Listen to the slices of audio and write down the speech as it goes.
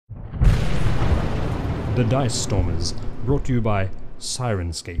The Dice Stormers, brought to you by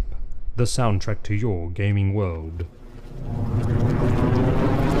Sirenscape, the soundtrack to your gaming world.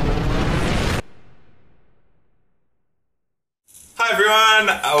 Hi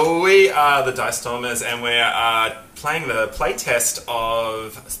everyone, we are the Dice Stormers and we're playing the playtest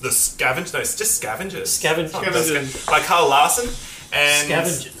of the Scavengers by Carl Larson. And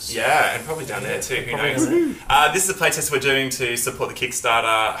Scavengers. Yeah, and probably down there too, who knows. This is a playtest we're doing to support the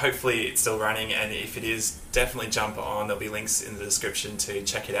Kickstarter. Hopefully it's still running, and if it is, definitely jump on. There'll be links in the description to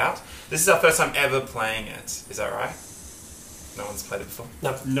check it out. This is our first time ever playing it, is that right? No one's played it before?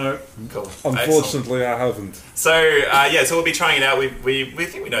 No. Cool. Unfortunately, I haven't. So, so we'll be trying it out. We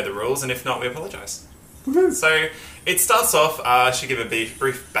think we know the rules, and if not, we apologise. So, it starts off, I should give a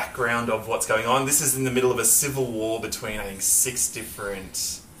brief background of what's going on. This is in the middle of a civil war between, I think, 6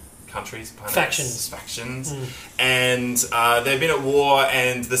 different countries. Factions. And they've been at war,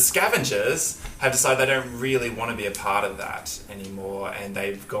 and the Scavengers have decided they don't really want to be a part of that anymore, and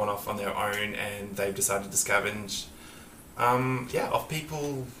they've gone off on their own, and they've decided to scavenge off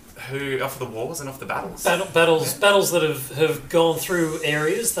people off the wars and off the battles. Battles that have gone through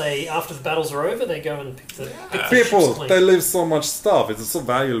areas. After the battles are over, they go and pick the people. They leave so much stuff. It's so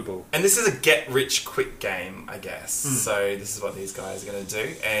valuable. And this is a get-rich-quick game, I guess. So this is what these guys are going to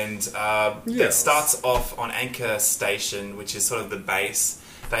do. And it starts off on Anchor Station, which is sort of the base.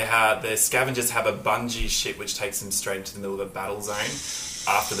 The Scavengers have a bungee ship which takes them straight into the middle of a battle zone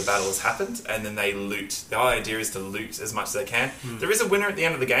after the battle has happened, and then they loot. The whole idea is to loot as much as they can. There is a winner at the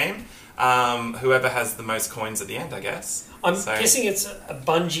end of the game. Whoever has the most coins at the end, I guess. I'm guessing it's a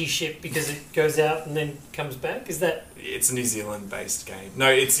bungee ship because it goes out and then comes back. Is that? It's a New Zealand-based game.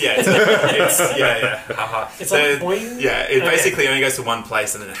 No, it's Haha. It's like boing. Yeah, it basically only goes to one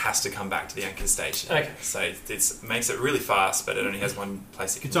place and then it has to come back to the anchor station. Okay. So it makes it really fast, but it only has one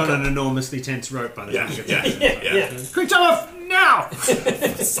place. It's on an enormously tense rope by the time you get Yeah. Quick time off now!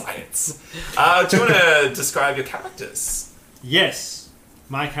 Science. Do you want to describe your characters? Yes.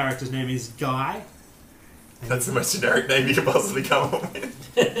 My character's name is Guy. That's the most generic name you could possibly come up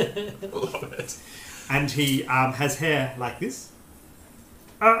with. Love it. And he has hair like this.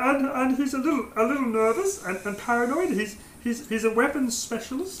 And he's a little nervous and paranoid. He's a weapons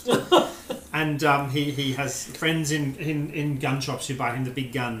specialist. And he has friends in gun shops who buy him the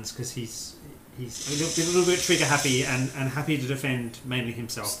big guns because he's a little bit trigger happy and happy to defend mainly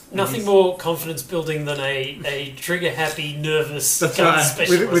himself. Nothing more confidence building than a trigger happy, nervous That's gun right.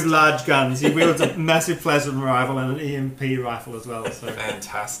 specialist. With large guns. He wields a massive plasma rifle and an EMP rifle as well. So.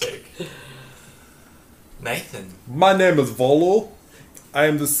 Fantastic. Nathan. My name is Volo. I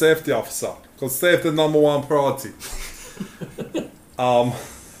am the safety officer, because safety is #1 priority.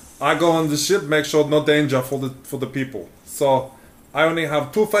 I go on the ship, make sure no danger for the people. So I only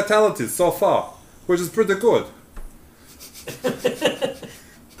have 2 fatalities so far, which is pretty good.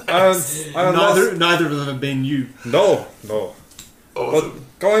 Neither of them have been you. No. Awesome. But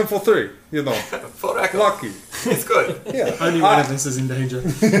going for 3, For record. Lucky. It's good. Yeah. Only one of us is in danger.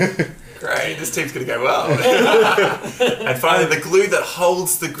 Great, this team's going to go well. And finally, the glue that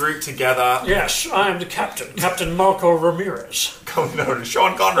holds the group together. Yes, I am the captain, Captain Marco Ramirez.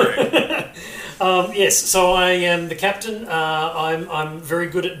 Sean Connery. Yes, so I am the captain. I'm very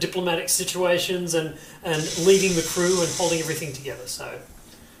good at diplomatic situations and leading the crew and holding everything together.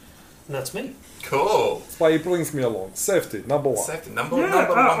 And that's me. Cool. That's why he brings me along. Safety, #1. Safety, number one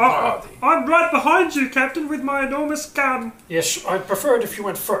priority. I'm right behind you, Captain, with my enormous gun. Yes, I'd prefer it if you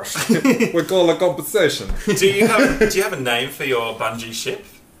went first. We call a compensation. Do you have a name for your bungee ship?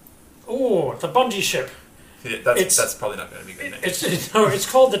 Oh, the bungee ship. Yeah, that's probably not going to be a good name. It's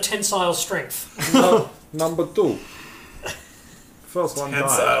called the Tensile Strength. #2. First one died.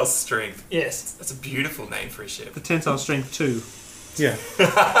 Tensile Strength. Yes. That's a beautiful name for a ship. The Tensile Strength 2. Yeah.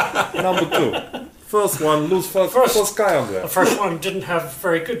 #2. First one, lose first guy on there. The first one didn't have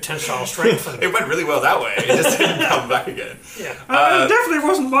very good tensile strength. It went really well that way. It just didn't come back again. Yeah. It definitely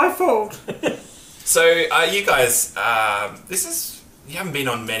wasn't my fault. So, you guys, you haven't been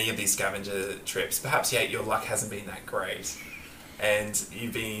on many of these scavenger trips. Perhaps your luck hasn't been that great. And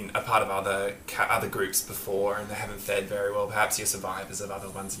you've been a part of other groups before and they haven't fared very well. Perhaps you're survivors of other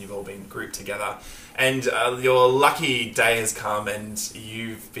ones and you've all been grouped together. And your lucky day has come and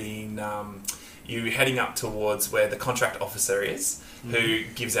you've been you heading up towards where the contract officer is, who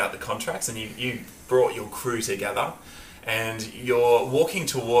gives out the contracts, and you brought your crew together. And you're walking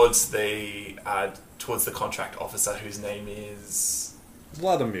towards the contract officer, whose name is...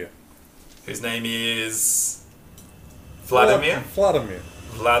 Vladimir. Whose name is... Vladimir,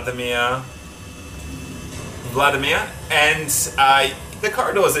 and The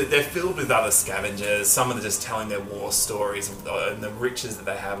corridors, they're filled with other scavengers. Some of them are just telling their war stories and the riches that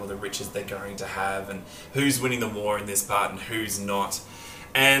they have or the riches they're going to have and who's winning the war in this part and who's not.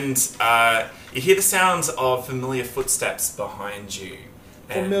 And you hear the sounds of familiar footsteps behind you.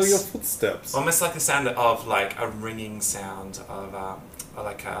 And Familiar footsteps. almost like the sound of like a ringing sound of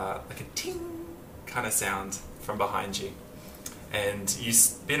like a ting kind of sound from behind you. And you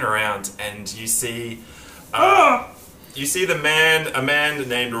spin around and you see you see a man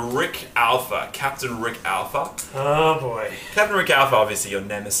named Rick Alpha, Captain Rick Alpha. Oh boy. Captain Rick Alpha, obviously your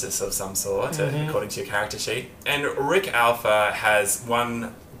nemesis of some sort, according to your character sheet. And Rick Alpha has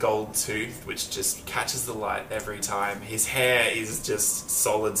one gold tooth which just catches the light every time. His hair is just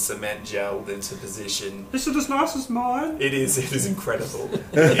solid cement gelled into position. Is it as nice as mine? It is incredible. You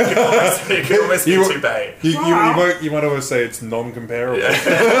can almost be too big. You might always say it's non-comparable.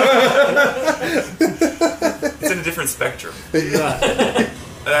 It's in a different spectrum.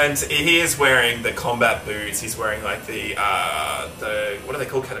 And he is wearing the combat boots. He's wearing like the what are they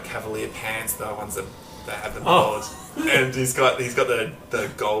called? Kind of cavalier pants, the ones that have the board. And he's got the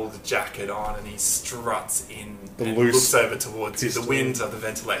gold jacket on, and he struts in and looks over towards you. The wind of the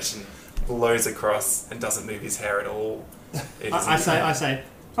ventilation blows across and doesn't move his hair at all. I say,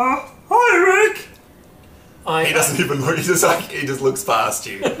 hi Rick! He doesn't even look. He just looks past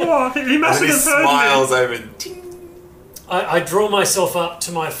you. Oh, he And mustn't then he have heard smiles me. over and ting. I draw myself up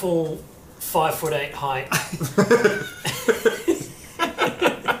to my full 5'8" height.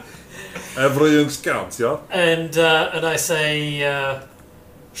 Every inch counts, yeah? And I say,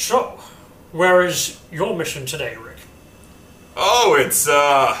 so, where is your mission today, Rick? Oh, it's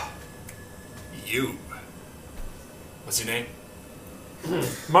you. What's your name?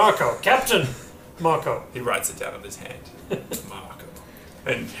 Marco, Captain Marco. He writes it down on his hand. Marco.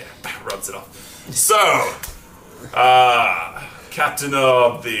 And rubs it off. So, Captain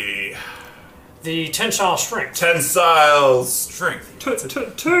of the The tensile strength. Tensile Strength.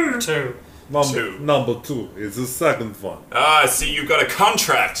 Two. Number 2 is the second one. I see you've got a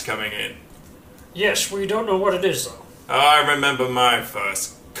contract coming in. Yes, we don't know what it is, though. I remember my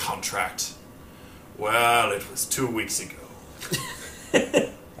first contract. Well, it was 2 weeks ago.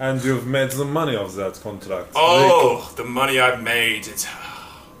 And you've made some money off that contract. Oh, the money I've made.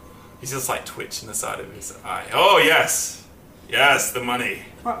 He's just like twitching the side of his eye. Oh, yes. Yes, the money.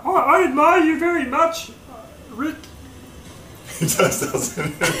 I admire you very much, Rick. He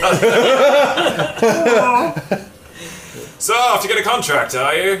doesn't. So, off to get a contract,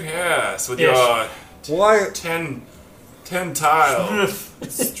 are you? Yes, with Yes. your Why? 10 tile.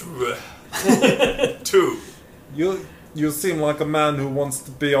 2. You seem like a man who wants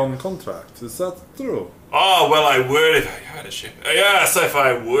to be on contract. Is that true? Oh, well, I would if I had a ship. Yes, if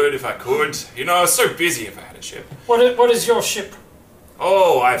I would, if I could. You know, I was so busy if I had a ship. What is your ship?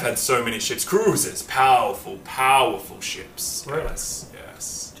 Oh, I've had so many ships. Cruisers. Powerful, powerful ships. Really?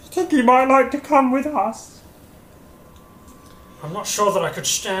 Yes. I think you might like to come with us. I'm not sure that I could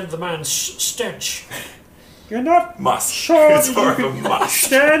stand the man's stench. You're not Must. sure It's that more you of a could must.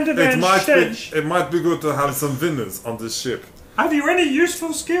 stand a It man's might stench. be. It might be good to have some winners on this ship. Have you any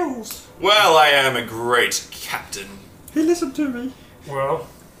useful skills? Well, I am a great captain. Hey, listen to me. Well,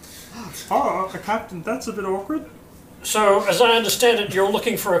 Oh, a captain, that's a bit awkward. so as I understand it, you're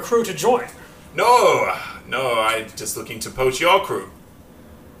looking for a crew to join. No, I'm just looking to poach your crew.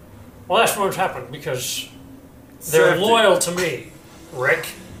 Well, that won't happen because they're Safety. loyal to me, Rick.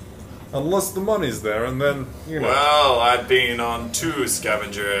 Unless the money's there, and then, you know. Well, I've been on 2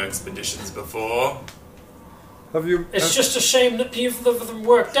 scavenger expeditions before. Have you. It's just a shame that neither of them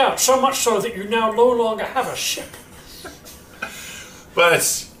worked out, so much so that you now no longer have a ship.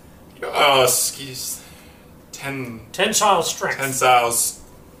 But, oh, excuse, 10 Tensile strength. tensiles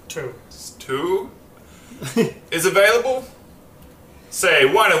 2. 2 is available. Say,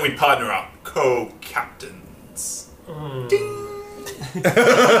 why don't we partner up, co-captains?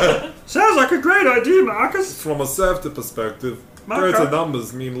 Sounds like a great idea, Marcus. From a safety perspective, Marco. greater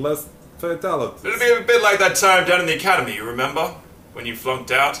numbers mean less fatalities. It'll be a bit like that time down in the academy, you remember? When you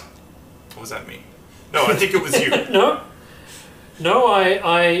flunked out? What was that mean? No, I think it was you. No,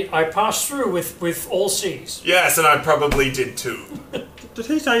 I passed through with all C's. Yes, and I probably did too. Did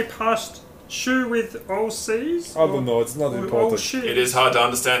he say past shoe with all C's? I don't know, it's not Or all important. shit? It is hard to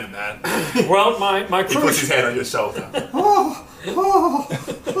understand, man. Well, my He crew. puts his hand on your shoulder.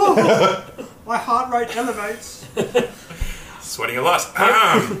 My heart rate elevates. Sweating a lot.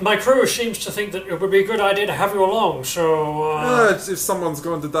 My crew seems to think that it would be a good idea to have you along, so If someone's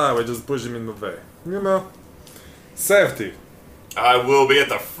going to die, we just push him in the way. You know? Safety. I will be at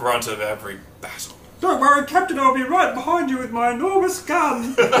the front of every battle. Don't worry, Captain, I'll be right behind you with my enormous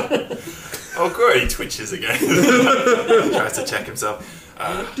gun. Oh, good. He twitches again. Tries to check himself.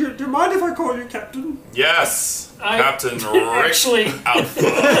 Do you mind if I call you Captain? Yes. Captain Rick Actually, Alpha.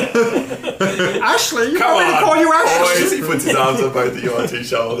 Ashley, you Come want me to on, call you Ashley? boys. He puts his arms on both of your two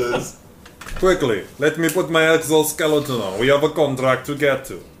shoulders. Quickly, let me put my exoskeleton on. We have a contract to get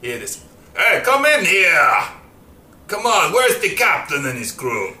to. Hear this. Hey, come in here! Come on, where's the captain and his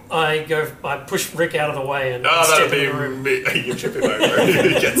crew? I push Rick out of the way and Oh, step that'd in the room. be me. You trip him over.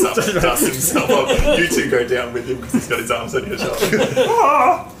 He gets up and dusts himself up. You two go down with him because he's got his arms on your shoulder.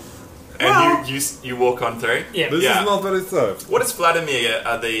 Oh, And you walk on through. Yeah. This Yeah. is not very safe. What is Vladimir,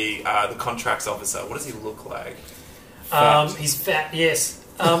 the contracts officer? What does he look like? He's fat, yes.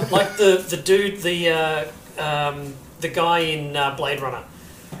 Like the dude, the guy in Blade Runner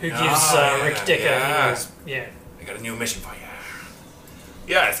who gives Rick Decker. yeah. Yeah. I got a new mission for you.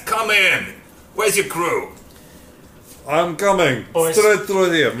 Yes, come in. Where's your crew? I'm coming. Boys. Straight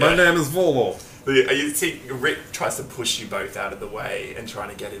through here. My Yeah. name is Volo. You see, Rick tries to push you both out of the way and trying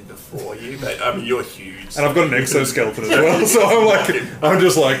to get in before you, but I mean, you're huge. And I've got an exoskeleton as well, so I'm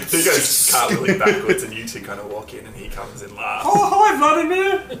just like... He goes cartwheeling backwards, and you two kind of walk in, and he comes and laughs. oh, hi,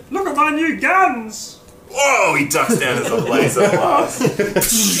 Vladimir. Look at my new guns. Whoa! He ducks down as a laser blast.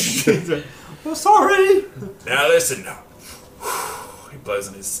 Oh, sorry. Now listen. He blows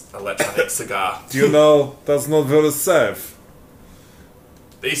on his electronic cigar. Do you know, that's not very safe.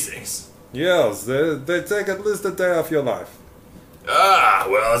 These things. Yes, they take at least a day off your life. Ah,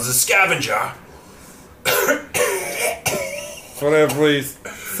 well, as a scavenger. For every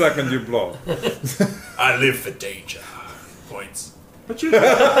second you blow. I live for danger. Points. But you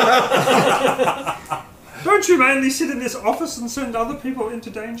don't you mainly sit in this office and send other people into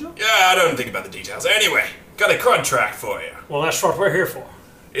danger? Yeah, I don't think about the details. Anyway, got a contract for you. Well, that's what we're here for.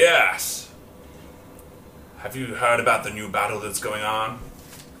 Yes. Have you heard about the new battle that's going on?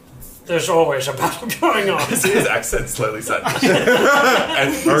 There's always a battle going on. See his accent slowly starting to shift.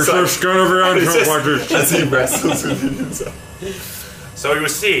 And he's like, gonna be on it's just, as he wrestles within himself. So you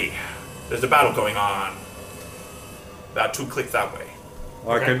see, there's a battle going on. About 2 clicks that way.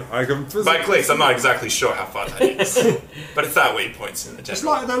 I can physically... By clicks, I'm not exactly sure how far that is. But it's that way, he points in the It's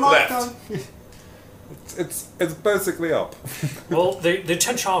general like they're like left. It's basically up. Well, the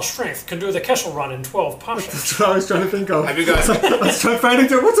tensile strength can do the Kessel Run in 12 punches. That's what I was trying to think of. Have you guys... I was trying to find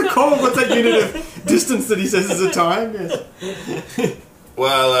out what's it called? What's that unit of distance that he says is a time? Yes.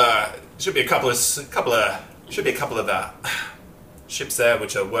 Well, should be a couple of ships there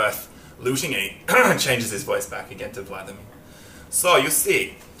which are worth looting. And he changes his voice back again to Vladimir. So you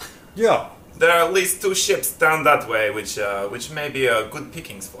see, Yeah. there are at least 2 ships down that way, which may be good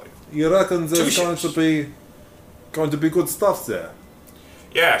pickings for you. You reckon there's Two going ships. to be good stuff there?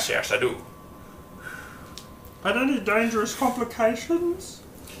 Yes, I do. And any dangerous complications?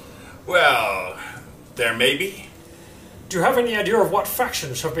 Well, there may be. Do you have any idea of what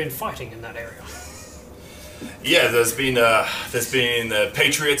factions have been fighting in that area? Yeah, there's been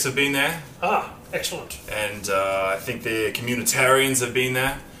Patriots have been there, Ah, excellent. and I think the Communitarians have been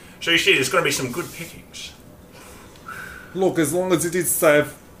there. So you see, there's going to be some good pickings. Look, as long as it is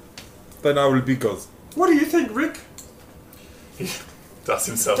safe, then I will be good. What do you think, Rick? He dusts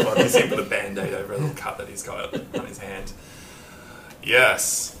himself up. You see him put a band-aid over a little cut that he's got on his hand.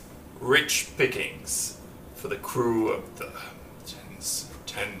 Yes, rich pickings for the crew of the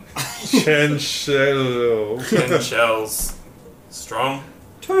 10 Chenchelo. shells strong.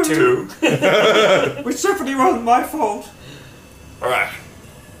 2. 2. Which definitely wasn't my fault. All right.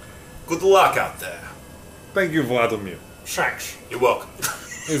 Good luck out there. Thank you, Vladimir. Thanks. You're welcome.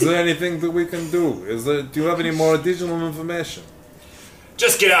 Is there anything that we can do? Do you have any more additional information?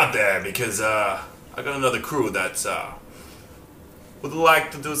 Just get out there because I got another crew that would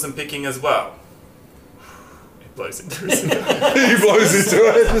like to do some picking as well. He blows into his He blows into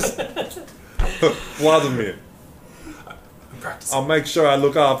it. Vladimir, practice. I'll make sure I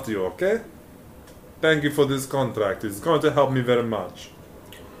look after you, okay? Thank you for this contract. It's going to help me very much.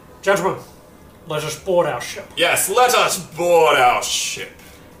 Gentlemen, let us board our ship. Yes, let us board our ship.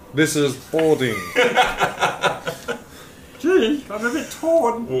 This is boarding. Gee, I'm a bit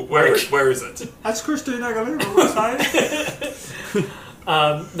torn. Where is it? That's Christine Aguilera, I say.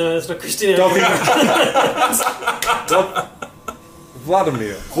 No, it's not Christina.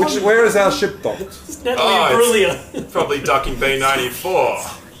 Vladimir, where is our ship docked? It's Natalie Oh, Imbruglia. Probably docking bay 94.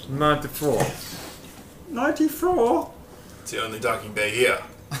 94. 94? It's the only docking bay here.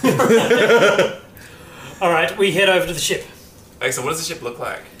 All right, we head over to the ship. Excellent. What does the ship look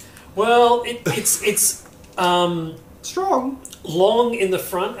like? Well, it's Strong. long in the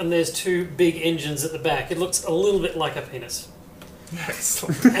front, and there's two big engines at the back. It looks a little bit like a penis.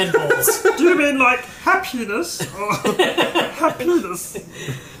 Excellent. And balls. Do you mean like happiness? Or happiness?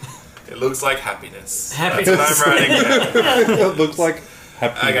 It looks like happiness. Happiness. That's what I'm writing down. It looks like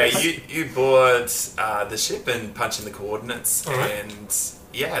happy. Okay, you board the ship and punch in the coordinates, Alright. and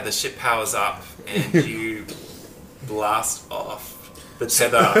yeah, the ship powers up, and you blast off. The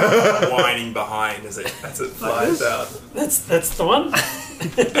tether whining behind as it flies out. That's the one.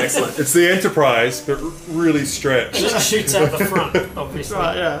 Excellent. It's the Enterprise, but really stretched. It shoots out the front, obviously.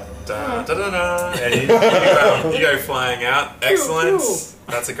 Right, yeah. Da, da, da, da. And you go flying out. Excellent.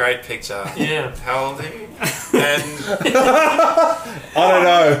 That's a great picture. Yeah. How old are you? And I don't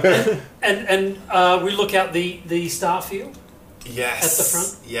know. And we look out the star field. yes. At the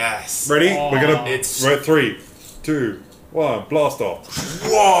front? Yes. Ready? We're gonna. It's- Right, 3, 2, 1. Blast off.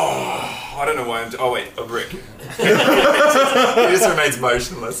 Whoa! I don't know why I'm. Oh wait, a brick. He just remains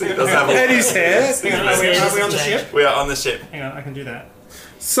motionless. He doesn't have. And his hair. Hang on, are we on the ship? We are on the ship. Hang on, I can do that.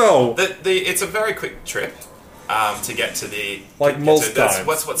 So, It's a very quick trip to get to the. Like get to- most that's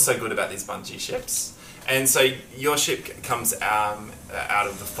times. What's so good about these bungee ships? And so your ship comes out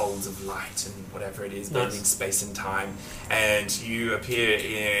of the folds of light and whatever it is, Nice. bending space and time, and you appear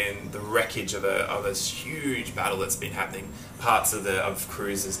in the wreckage of a huge battle that's been happening. Parts of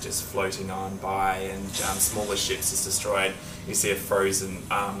cruisers just floating on by, and smaller ships is destroyed. You see a frozen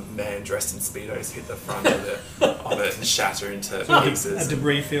man dressed in speedos hit the front of it and shatter into pieces. A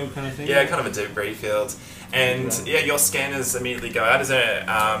debris field kind of thing. Yeah, kind of a debris field. And yeah, your scanners immediately go out. Is there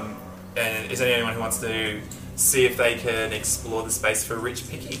anyone who wants to see if they can explore the space for rich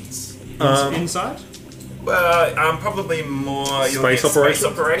pickings? Inside? Well, probably more you'll Space get operations? Space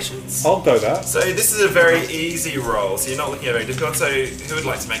operations. I'll go that. So this is a very easy roll. So you're not looking at a very difficult. So who would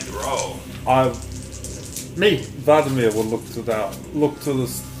like to make the roll? Me. Vladimir will look to that. Look to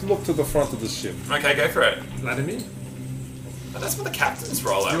the front of the ship. Okay, go for it. Vladimir? Oh, that's what the captain's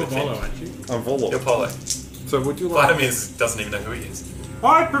roll. I You're would think. Volo, aren't you? I'm Volo. You're Polo. So would you like? Vladimir doesn't even know who he is.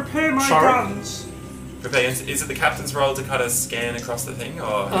 I prepare my Sorry? guns. Okay, is it the captain's role to kind of scan across the thing,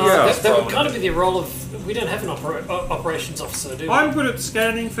 or Yeah. That would kind of be the role of. We don't have an operations officer, do we? I'm good at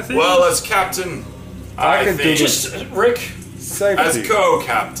scanning for things. Well, as captain, I can do think this. Just Rick. Safety. as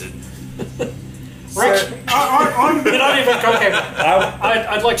co-captain. Rick. I'm You're not even okay.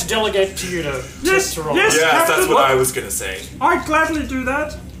 I'd like to delegate to you to Yes, to roll. yes. Yes, that's Captain, what I was going to say. I'd gladly do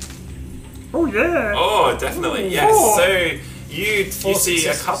that. Oh yeah. Oh, definitely, yes. Oh. So you see a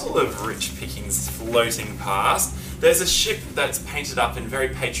successes. couple of rich pickings floating past. There's a ship that's painted up in very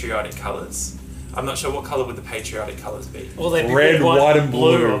patriotic colours. I'm not sure what colour would the patriotic colours be. Well, they'd be Red, white, and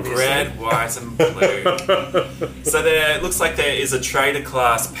blue. obviously. Red, white, and blue. So there it looks like there is a trader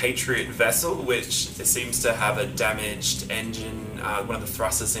class Patriot vessel, which seems to have a damaged engine. One of the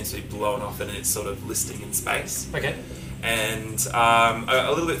thrusters seems to be blown off, and it's sort of listing in space. Okay. And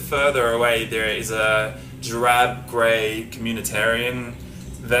a little bit further away, there is a drab grey communitarian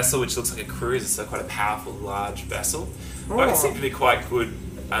vessel, which looks like a cruiser, so quite a powerful, large vessel. But it seems to be quite good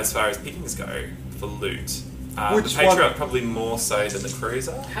as far as pickings go for loot. Which the Patriot one? probably more so than the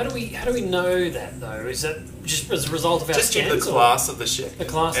cruiser. How do we know that though? Is that just as a result of our Just due to scans? the or- class of the ship The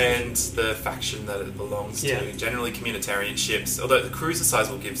class. and the faction that it belongs Yeah. to. Generally communitarian ships, although the cruiser size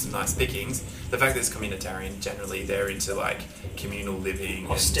will give some nice pickings, the fact that it's communitarian, generally they're into like communal living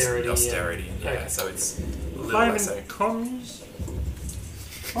Austerity, and austerity, yeah. and Okay. so it's a little I'm less so. in comms.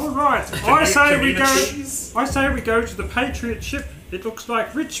 All right. I say we go. Communities. I say we go to the Patriot ship. It looks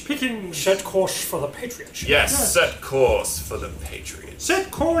like rich pickings. Set course for the Patriot ship. Yes, set course for the Patriots.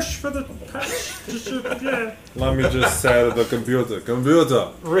 Set course for the ship. Yeah. Let me just say to the computer. Computer,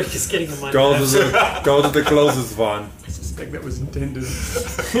 Rick is getting the money. go to the closest one. I suspect that was intended.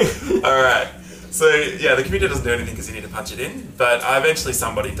 Alright. So, yeah, the computer doesn't do anything because you need to punch it in, but eventually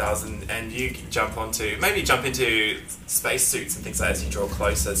somebody does, and you jump into spacesuits and things like that as you draw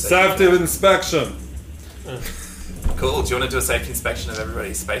closer. So Safety inspection. Cool. Do you want to do a safety inspection of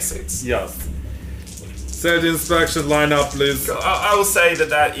everybody's spacesuits? Yes. Safety inspection. Line up, please. I will say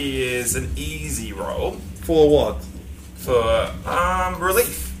that is an easy roll For what? for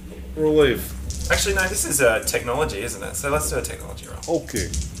relief. Relief. Actually, no, this is technology, isn't it? So let's do a technology roll. Okay.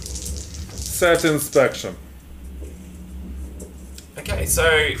 Safety inspection. Okay, so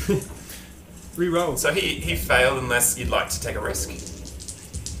Reroll. so he failed unless you'd like to take a risk.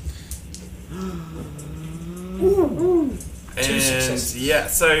 And successes. yeah,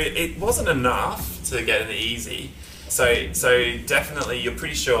 so it wasn't enough to get an easy. So definitely you're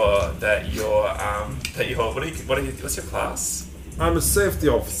pretty sure that what's your class? I'm a safety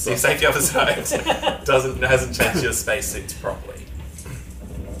So officer. your safety officer hasn't changed your spacesuit properly.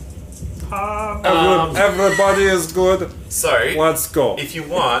 Everybody is good. So Let's go. if you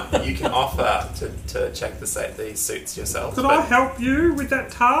want, you can offer to check the suits yourself. Could I help you with that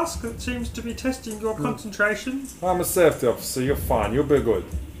task that seems to be testing your concentration? I'm a safety officer. You're fine. You'll be good.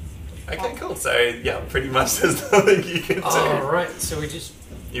 Okay, cool. So yeah, pretty much there's nothing you can do. Alright, so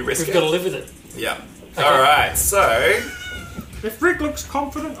You risk we've it. got to live with it. Yeah. Okay. All right. So If Rick looks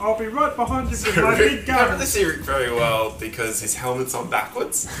confident, I'll be right behind him with my Rick, big you can't really gun. see Rick very well because his helmet's on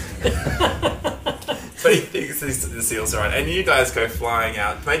backwards. But he thinks the seals are on. And you guys go flying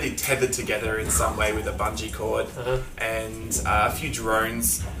out, maybe tethered together in some way with a bungee cord. And a few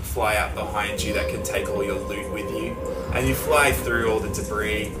drones fly out behind you that can take all your loot with you. And you fly through all the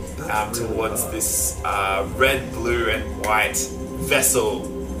debris towards this red, blue, and white vessel,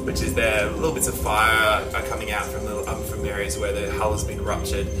 which is there. Little bits of fire are coming out from from areas where the hull has been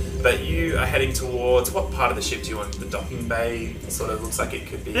ruptured. But you are heading towards what part of the ship do you want? The docking bay sort of looks like it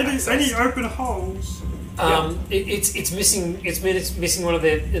could be. Any accessed. open holes? It's missing. It's missing one of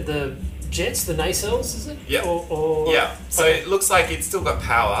the jets, the nacelles, is it? Yeah. Or Yeah. So it looks like it's still got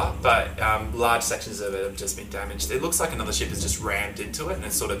power, but large sections of it have just been damaged. It looks like another ship has just rammed into it and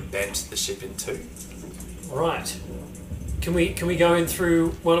it's sort of bent the ship in two. Right. Can we go in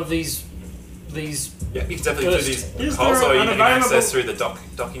through one of these? Yeah, you can definitely do these Is holes, there or you an can available- access through the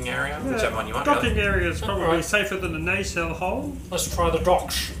docking area, whichever one you want. Docking area is probably Alright. safer than a nacelle hole. Let's try the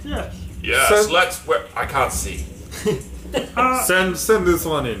docks. Yeah. Yes, So- let's. I can't see. Send this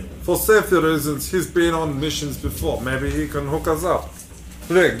one in. For safety reasons, he's been on missions before. Maybe he can hook us up.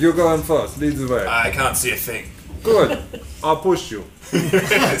 Rick, you go in first. Lead the way. I can't see a thing. Good. I'll push you. So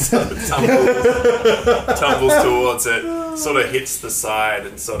it tumbles towards it, sort of hits the side,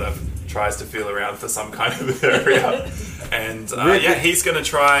 and sort of tries to feel around for some kind of area. And yeah, he's going to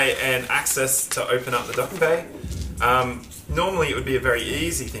try and access to open up the docking bay. Normally it would be a very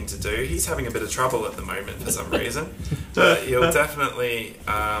easy thing to do. He's having a bit of trouble at the moment for some reason, but he'll definitely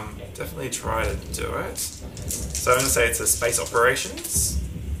try to do it. So I'm going to say it's a space operations,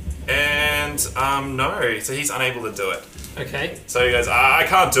 and no, so he's unable to do it. Okay. So he goes, I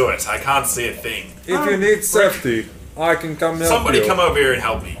can't do it. I can't see a thing. If you need safety, I can come help Somebody you. come over here and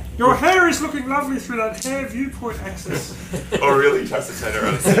help me. Your hair is looking lovely through that hair viewpoint axis. Or really tries to turn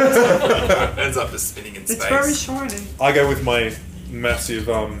around and ends up just spinning in It's space. very shiny. I go with my massive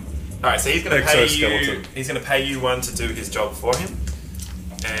Alright, so he's going to pay you. Exoskeleton. He's going to pay you one to do his job for him,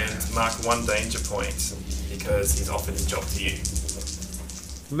 and mark one danger point because he's offered his job to you.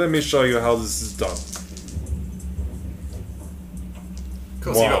 Let me show you how this is done.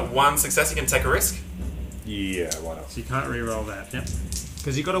 Cool. So you Wow. got one success. You can take a risk. Yeah, why not? So you can't re-roll that, yep.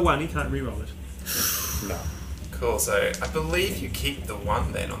 Because you got a 1, you can't re-roll it. No. Cool. So I believe you keep the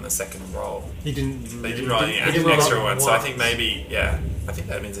one then on the second roll. He didn't. But you didn't roll any didn't roll extra one. one, so I think maybe I think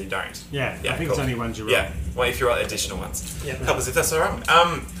that means you don't. Yeah, Yeah, I think cool. it's only ones you roll. Yeah. Well, if you roll additional ones, Yeah. help us if that's alright.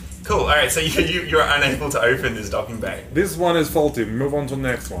 Cool. All right. So you're unable to open this docking bay. This one is faulty. Move on to the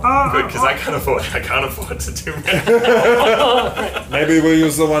next one. Good, because I can't afford to do that. Maybe we'll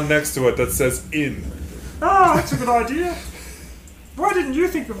use the one next to it that says in. Oh, that's a good idea. Why didn't you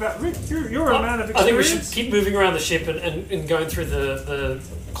think of that, Rick? You're a man of experience. I think we should keep moving around the ship and going through the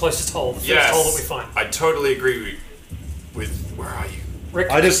closest hole, the first hole that we find. I totally agree with where are you? Rick,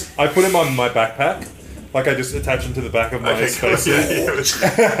 I put him on my backpack. Like I just attach him to the back of my Okay, cool.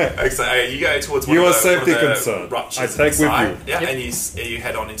 spacesuit. Okay, you go towards one You of are the, one of safety the concerned. ruptures I in the take with side. you. Yeah, Yep. and you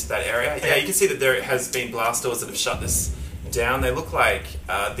head on into that area. Yeah, you can see that there has been blast doors that have shut this down. They look like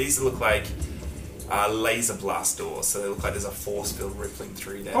these look like laser blast doors, so they look like there's a force field rippling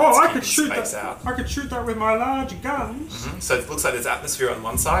through there. Oh, that's I keeping could shoot space that. out. I could shoot that with my large guns. So it looks like there's atmosphere on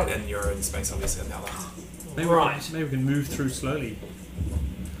one side, and you're in space obviously on the other. Maybe Right. Maybe we can move through slowly.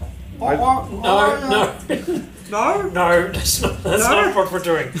 no, No. no, that's not what we're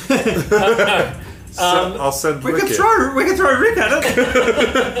doing. No. I'll send We Rick could in. throw Rick at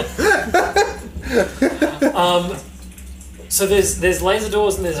it. So there's laser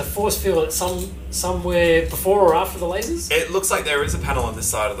doors and there's a force field at somewhere before or after the lasers. It looks like there is a panel on this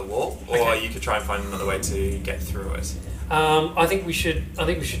side of the wall, or Okay. you could try and find another way to get through it. I think we should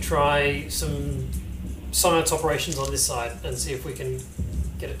try some science operations on this side and see if we can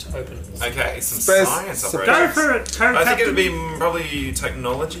get it to open. Okay, some Space- science so- Go operations. for it, I think it would Captain. be probably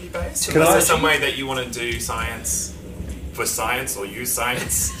technology based. Can Is I- there some way that you want to do science for science or use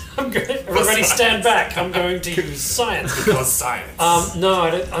science I'm good. Everybody stand back. I'm going to use science. because science? No,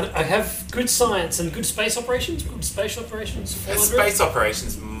 I don't. I have good science and good space operations. Good space operations. fall under it. Space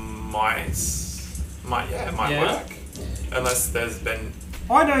operations might Yeah. work. unless there's been.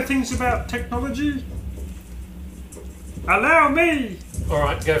 I know things about technology. Allow me. All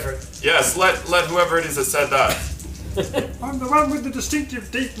right, go for it. Yes, let whoever it is that said that. I'm the one with the distinctive,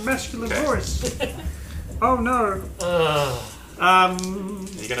 deep, masculine Okay. voice. Oh no. Are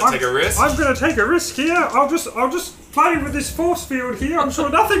you gonna take a risk? I'm going to take a risk here. I'll just play with this force field here. I'm sure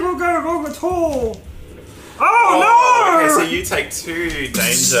nothing will go wrong at all. Oh, no! Okay, so you take 2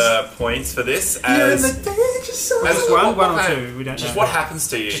 danger points for this as One or two, we don't Just know. what happens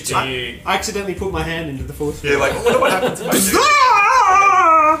to you? Do you? I accidentally put my hand into the force You're field. like, I wonder what happens if I do.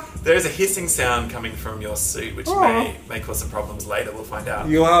 Ah! There's a hissing sound coming from your suit, which may cause some problems later. We'll find out.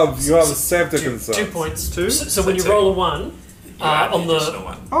 You have a safety concern. 2 points. Two? So when you two. roll a 1 You add on the additional the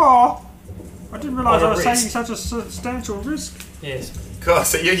one. Oh, I didn't realise On a I was risk. taking such a substantial risk. yes. Cool.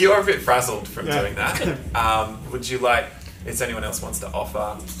 So you're a bit frazzled from Yeah. doing that. Would you like? If anyone else wants to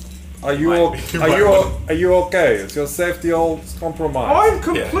offer? Are you are you okay? Is your safety all compromised? I'm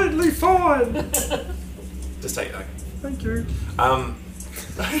completely fine. Just take it. Thank you. I'll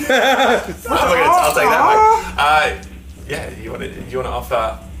take that back. Yeah. You want to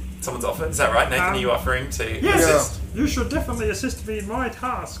offer? Someone's offered. Is that right, Nathan? Are you offering to Yes, assist? you should definitely assist me in my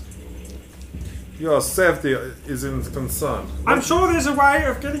task. Your safety is in concern. I'm sure there's a way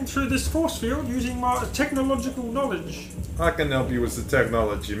of getting through this force field using my technological knowledge. I can help you with the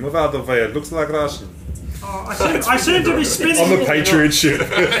technology. Move out of the way. It looks like Russian. I seem to be spinning. On the Patriot ship.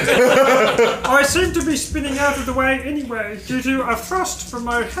 I seem to be spinning out of the way anyway due to a thrust from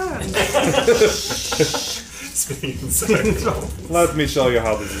my hand. Spinning in circles. Let me show you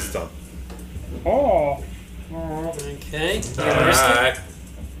how this is done. Oh. Okay. You gonna risk it? Alright.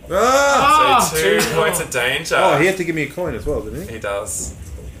 Ah! So 2 points of danger. Oh, he had to give me a coin as well, didn't he? He does.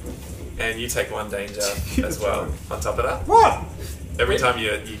 And you take 1 danger as well on top of that. What? Every time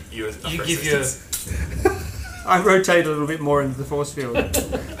you You give your I rotate a little bit more into the force field.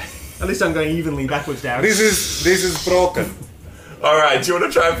 At least I'm going evenly backwards now. This is broken. Alright, do you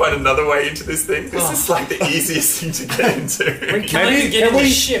want to try and find another way into this thing? This is like the easiest thing to get into. Can I get in the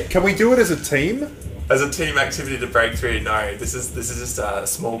ship? Can we do it as a team? As a team activity to break through, no. This is just a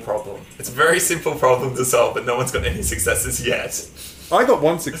small problem. It's a very simple problem to solve, but no one's got any successes yet. I got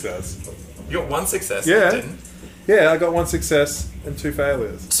 1 success. You got 1 success, Yeah. didn't? Yeah, I got 1 success and 2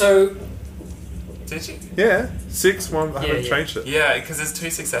 failures. So Did you? Yeah, 6, 1. I haven't yeah. changed it. Yeah, because there's 2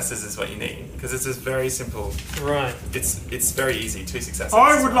 successes is what you need. Because it's just very simple. right. It's very easy. 2 successes.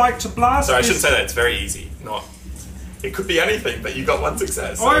 I would like to blast. Sorry, I this- shouldn't say that. It's very easy. Not. It could be anything, but you got 1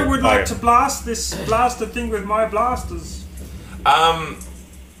 success. So. I would like Okay. to blast this blasted thing with my blasters.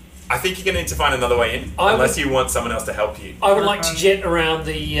 I think you're going to need to find another way in, unless you want someone else to help you. I would like to jet around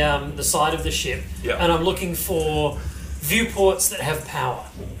the side of the ship, Yeah. and I'm looking for viewports that have power.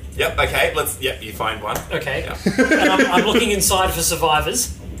 Yep. Okay. Yep. You find one. Okay. Yeah. And I'm looking inside for survivors.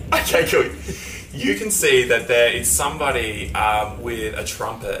 Okay. Good. You can see that there is somebody with a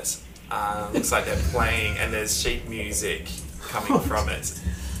trumpet. Looks like they're playing, and there's sheet music coming from it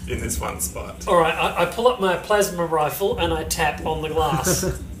in this one spot. All right. I pull up my plasma rifle and I tap on the glass.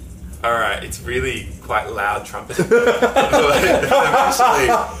 All right, it's really quite loud trumpet.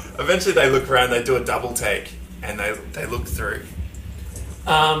 Eventually, they look around, they do a double take, and they look through.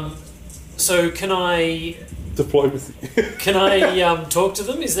 So can I Diplomacy. talk to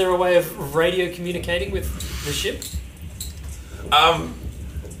them? Is there a way of radio communicating with the ship?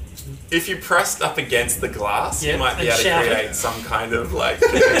 If you pressed up against the glass, Yeah, you might be and able to shouted. create some kind of like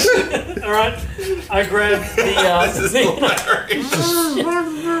connection. All right. I grab the This is thing hilarious.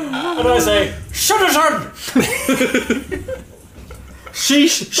 and I say, "Citizen,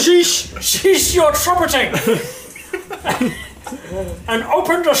 cease your trumpeting, and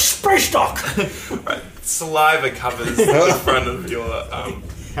open the space dock." Right. Saliva covers the front of your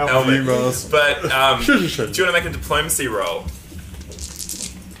helmet. But do you want to make a diplomacy roll?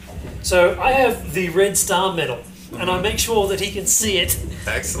 So I have the red star medal, and I make sure that he can see it,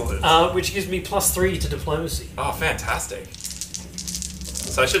 Excellent. which gives me +3 to diplomacy. Oh, fantastic.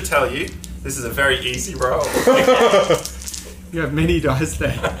 So I should tell you, this is a very easy roll. You have many dice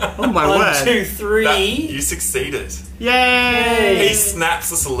there. Oh my 1, 2, 3. You succeeded. Yay! He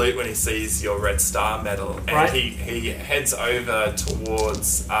snaps a salute when he sees your red star medal, and Right. he heads over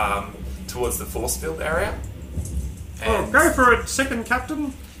towards the force field area. Oh, And go for it, second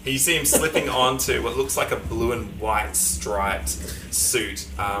captain. you see him slipping onto what looks like a blue and white striped suit,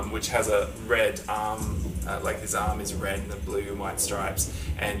 which has a red arm, like his arm is red and the blue and white stripes,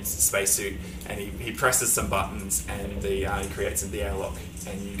 and spacesuit. And he presses some buttons, and he creates the airlock,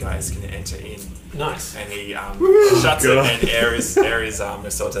 and you guys can enter in. Nice. And he shuts it, and air is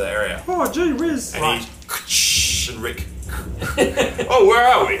restored to the area. Oh, gee whiz. And and Rick Oh, where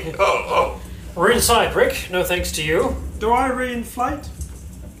are we? Oh. We're inside, Rick. No thanks to you. Do I reinflate?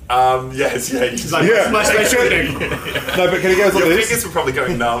 Yes, yeah. It's like, Yeah. my special thing. No, but can he go like Your this? fingers were probably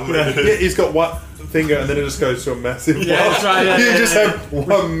going numb. Yeah, he's got one finger and then it just goes to a massive Yeah, that's right. Yeah, You yeah, just yeah. have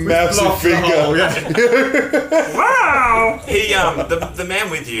one massive Block the finger. hole, yeah. Wow! He, the man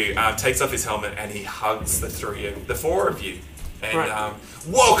with you, takes off his helmet and he hugs the four of you, and Right.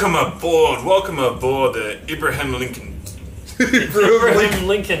 welcome aboard the Abraham Lincoln. Abraham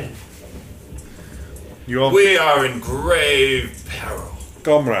Lincoln. Your We are in grave peril.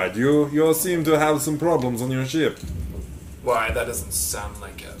 Comrade, you seem to have some problems on your ship. Why, that doesn't sound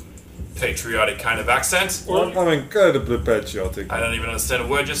like a patriotic kind of accent. I'm incredibly patriotic. I don't even understand a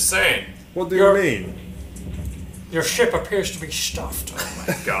word you're saying. What do you You're- mean? Your ship appears to be stuffed. Oh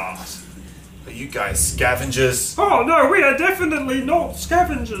my god. Are you guys scavengers? Oh no, we are definitely not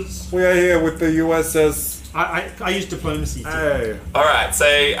scavengers. We are here with the USS. I use diplomacy. Hey, Alright, so,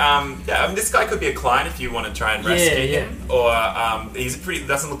 this guy could be a client if you want to try and rescue Yeah. him. Or,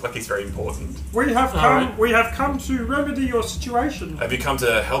 doesn't look like he's very important. We have come. Alright. We have come to remedy your situation. Have you come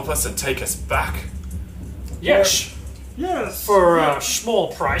to help us and take us back? Yes, Yes. for a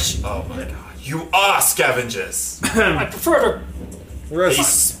small price. Oh my god. You are scavengers! I prefer to. He res-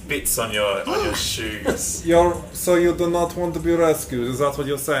 spits on your shoes. so you do not want to be rescued? Is that what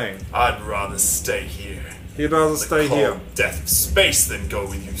you're saying? I'd rather stay here. He'd rather The stay cold here. death of space than go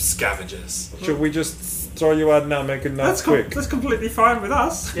with you scavengers. Should we just throw you out now, make it not That's quick? that's completely fine with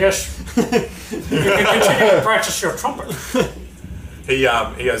us. Yes. You can continue to practice your trumpet. He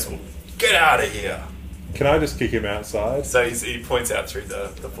goes, well, get out of here. Can I just kick him outside? So he points out through the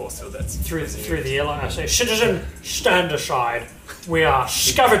force field that's Through the airline, I say, citizen, stand aside. We are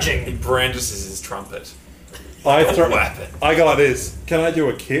scavenging. He brandishes his trumpet. I throw. Weapon. I go like this. Can I do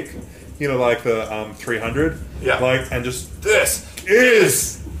a kick? You know, like the 300. Yeah. Like and just This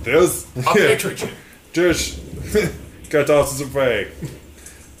is this. a victory. Just go toss us away.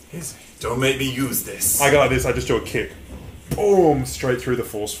 Don't make me use this. I go like this. I just do a kick. Boom! Straight through the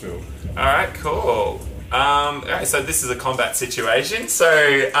force field. Alright, cool. Alright, so this is a combat situation, so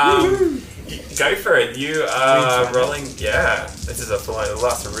go for it. You are rolling, this is it'll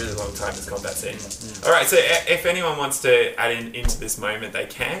last a really long time, this combat scene. Alright, so if anyone wants to add into this moment, they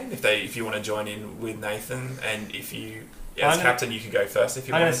can, if you want to join in with Nathan, and if you, as captain, you could go first if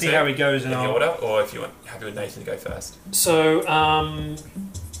you I'm want gonna to. see how he goes in and the I'll. order, or if you want happy with Nathan to go first. So,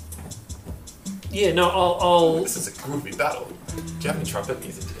 yeah, no, I'll. This is a groovy battle. Do you have any trumpet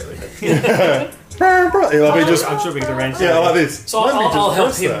music to go with it? Let me just. I'm sure we can arrange Yeah, that. like this. So Let me just I'll help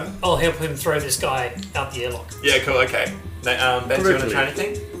press him. that. I'll help him throw this guy out the airlock. Yeah, cool, okay. Ben, do you want to try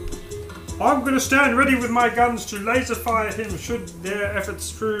anything? I'm going to stand ready with my guns to laser fire him should their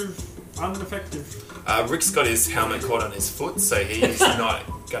efforts prove ineffective. Rick's got his helmet caught on his foot, so he's not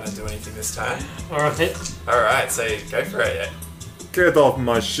going to do anything this time. All right. Alright, so go for it. Get off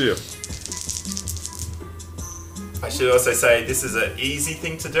my ship. I should also say this is an easy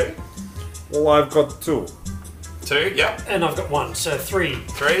thing to do. Well, I've got two. 2, yep. And I've got 1, so 3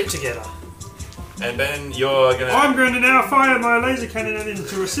 3. together. And Ben, you're going to... I'm going to now fire my laser cannon at him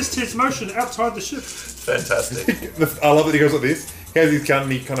to assist his motion outside the ship. Fantastic. I love that he goes like this. He has his gun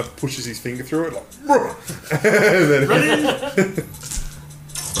and he kind of pushes his finger through it, like. And then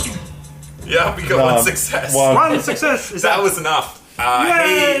Yeah, we got one success. One success. Is That was enough.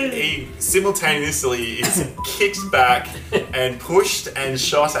 Yay! He simultaneously is kicked back and pushed and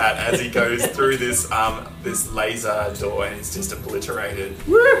shot at as he goes through this this laser door, and it's just obliterated.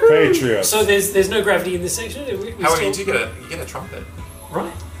 Patriot. So there's no gravity in this section. We However, you still- do get a trumpet.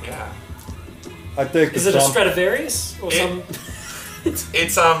 right. Yeah. I take Is the it a trump- Stradivarius or some?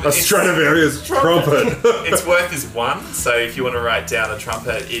 It's A Stradivarius trumpet. It's worth is 1, so if you want to write down a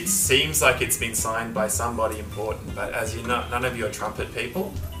trumpet, it seems like it's been signed by somebody important, but as you're not, none of you are trumpet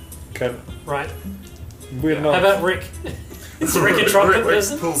people. Can, Right. We're How not. about Rick? Is Rick a trumpet Rick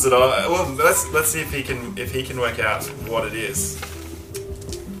person? pulls it off. Well, let's see if he can work out what it is.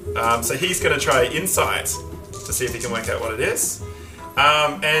 So he's going to try insight to see if he can work out what it is.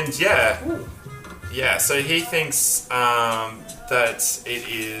 And yeah. So he thinks that it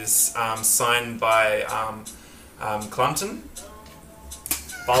is signed by Clunton,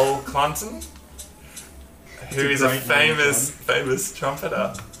 Bull Clunton, who is a great name, famous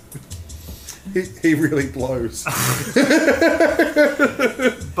trumpeter. he really blows. Bull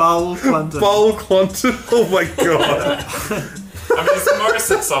Clunton. Bowl Clonton. Oh my god. I mean, it's more a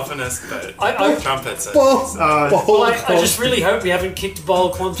saxophonist, but I- trumpets are... Bowl Well, I just really hope we haven't kicked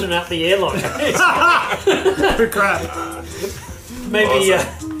Bowl Quantum out the airlock. Crap. Maybe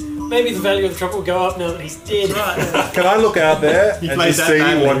Maybe the value of the trumpet will go up now that he's dead. Can I look out there He and plays just that see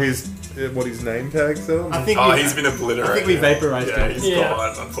badly. what his name tag says? I think Oh, we- he's been obliterated. I think we vaporized Yeah, him. he's Yeah.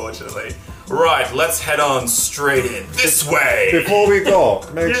 gone, unfortunately. Right, let's head on straight in. This way! Before we go,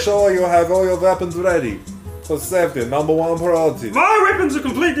 make Yeah. sure you have all your weapons ready. For safety, number 1 priority. My weapons are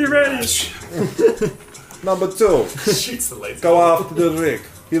completely ready. Number 2, Shoots the laser. go after the Rick.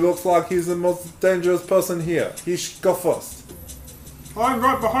 He looks like he's the most dangerous person here. He should go first. I'm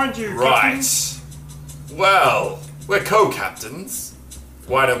right behind you. Right. Well, we're co-captains.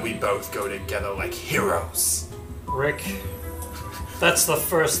 Why don't we both go together like heroes? Rick, that's the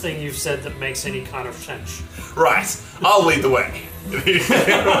first thing you've said that makes any kind of sense. Right, I'll lead the way.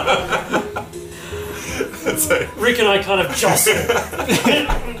 So, Rick and I kind of jostle and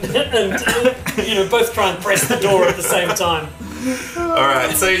both try and press the door at the same time.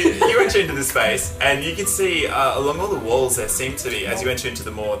 Alright, so you enter into this space, and you can see along all the walls there seem to be, as you enter into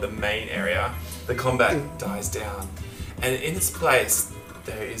the main area, the combat dies down. And in its place,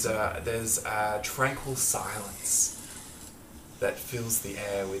 there's a tranquil silence that fills the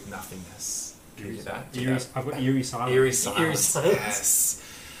air with nothingness. Do you hear that? Do you hear that? I've got eerie silence. Eerie silence. Yes.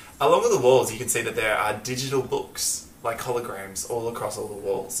 Along with the walls, you can see that there are digital books, like holograms, all across all the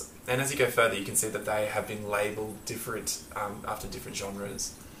walls. And as you go further, you can see that they have been labelled different after different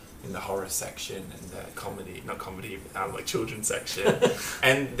genres. In the horror section and the like children's section.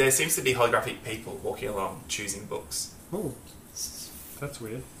 And there seems to be holographic people walking along, choosing books. Oh, that's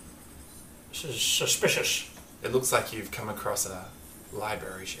weird. This is suspicious. It looks like you've come across a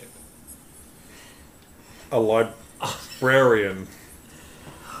library ship. A librarian.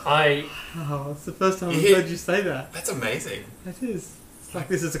 Oh, it's the first time I've Yeah. heard you say that. That's amazing. It is. It's like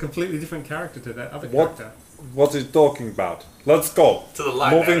this is a completely different character to that other What? character. What is talking about? Let's go. To the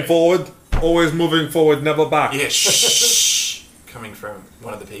library. Moving forward, always moving forward, never back. Yeah, shh. Coming from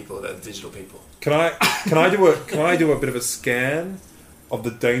one of the people, the digital people. Can I do a bit of a scan of the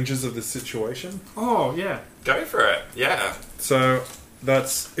dangers of this situation? Oh, yeah. Go for it. Yeah. So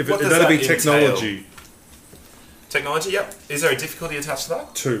that's What does that'll that be entail? technology Technology. Yep. Is there a difficulty attached to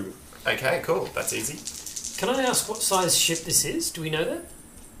that? 2. Okay. Cool. That's easy. Can I ask what size ship this is? Do we know that?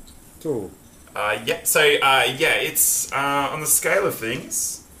 2. Yep. So it's on the scale of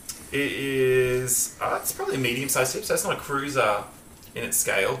things. It is. It's probably a medium-sized ship. So it's not a cruiser in its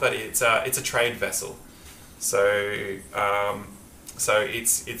scale, but it's a trade vessel. So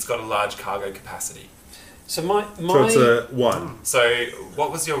it's got a large cargo capacity. So my So it's a 1. So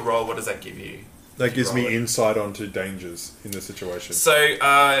what was your roll? What does that give you? That gives me Roll it. insight onto dangers in the situation. So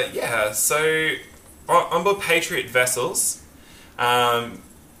so on board Patriot vessels,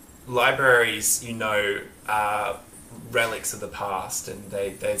 libraries, are relics of the past, and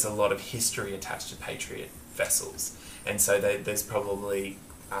there's a lot of history attached to Patriot vessels, and so there's probably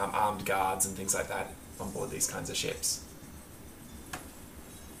armed guards and things like that on board these kinds of ships.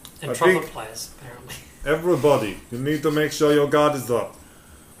 and I trumpet think- players apparently. Everybody, you need to make sure your guard is up.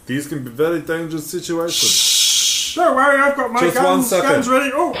 These can be very dangerous situations. Don't worry, I've got my Just one second. guns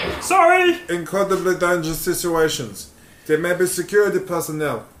ready. Oh, sorry. Incredibly dangerous situations. There may be security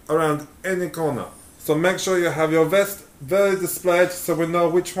personnel around any corner. So make sure you have your vest very displayed so we know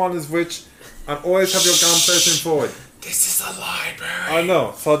which one is which, and always have your gun facing forward. This is a library. I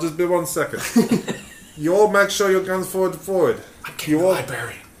know, so just be 1 second. You all make sure your guns forward. I'm You getting a all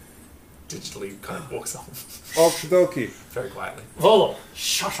librarian. Digitally kind of walks off okie dokie. very quietly. Volo,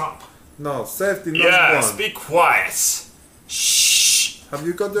 shut up. No, safety number Yes, 1. be quiet. Shh. Have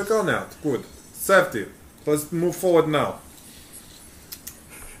you got your gun out? Good. Safety. Let's move forward now.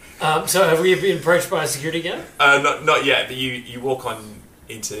 So have we been approached by a security guard? Not yet, but you walk on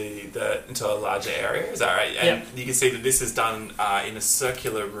into a larger area. Is that right? And you can see that this is done in a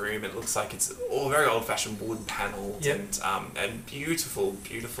circular room. It looks like it's all very old-fashioned wood panelled Yep. and beautiful,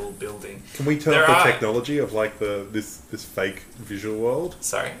 beautiful building. Can we turn There off the are- technology of like this fake visual world?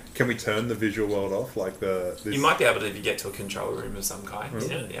 Sorry, Can we turn the visual world off? Like this? you might be able to if you get to a control room of some kind.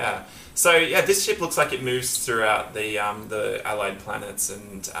 Really? Yeah. So this ship looks like it moves throughout the allied planets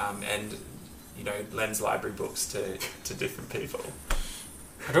and lends library books to different people.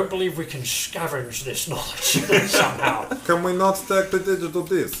 I don't believe we can scavenge this knowledge somehow. Can we not take the digital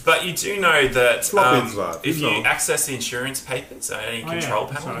disc? But you do know that Floppy drive, if you you know. access the insurance papers or any Oh, yeah, control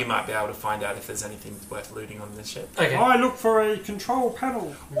that's panel, right. you might be able to find out if there's anything worth looting on this ship. Okay. I look for a control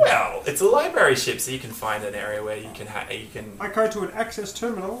panel. Well, it's a library ship, so you can find an area where you can I go to an access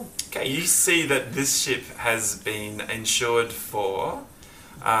terminal. Okay, you see that this ship has been insured for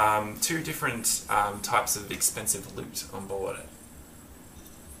 2 different types of expensive loot on board it.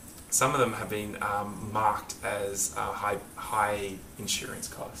 Some of them have been marked as high insurance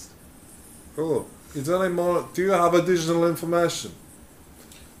cost. Oh, is there any more? Do you have additional information?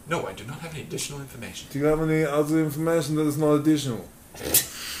 No, I do not have any additional information. Do you have any other information that is not additional?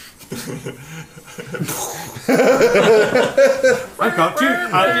 I got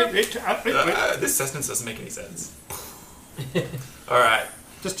you. This sentence doesn't make any sense. Alright.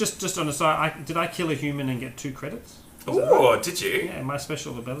 Just on the side, did I kill a human and get 2 credits? Ooh, did you? Yeah, my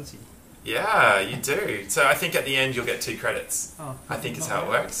special ability. Yeah, you do. So I think at the end you'll get 2 credits. Oh, I think is not how it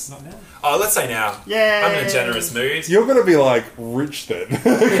now. works. Not now. Oh, let's say now. Yeah. I'm in a generous mood. You're gonna be like rich then,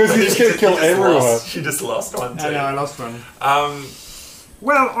 because you just gonna kill everyone. You just lost one too. I know, I lost one.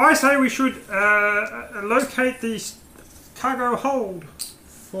 Well, I say we should locate the cargo hold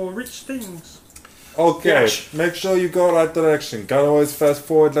for rich things. Okay, Yes. make sure you go right direction. Gotta always fast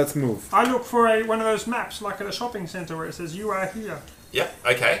forward. Let's move. I look for one of those maps, like at a shopping centre, where it says "You are here." Yeah,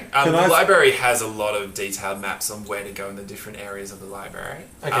 okay. Can The I- library has a lot of detailed maps on where to go in the different areas of the library.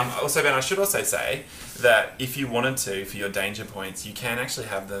 Okay. Also, Ben, I should also say that if you wanted to, for your danger points, you can actually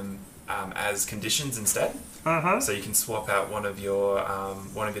have them as conditions instead. So you can swap out one of your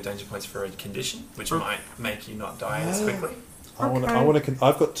danger points for a condition, which might make you not die as quickly.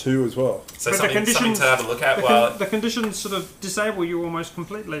 I've got 2 as well. So But the something conditions- to have a look at. The conditions sort of disable you almost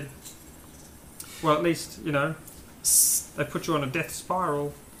completely. Well, at least they put you on a death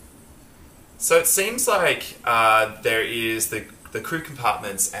spiral. So it seems like there is the crew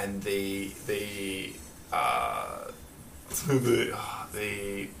compartments and the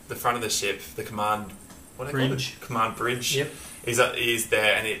front of the ship, the command Bridge. command bridge Yep. is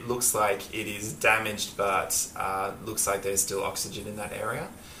there, and it looks like it is damaged, but looks like there's still oxygen in that area.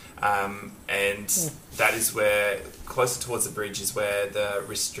 And that is where, closer towards the bridge, is where the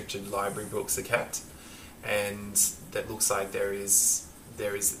restricted library books are kept, and that looks like there is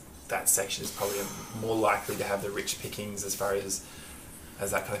that section is probably more likely to have the rich pickings as far as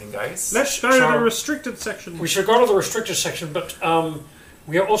that kind of thing goes. Let's go to the restricted section. We should go to the restricted section, but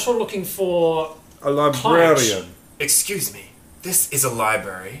we are also looking for A librarian. Excuse me, this is a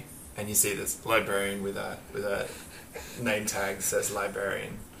library, and you see this librarian with a name tag that says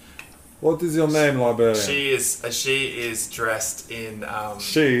librarian. What is your name, librarian? She is dressed in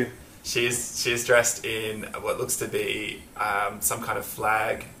She. She is dressed in what looks to be some kind of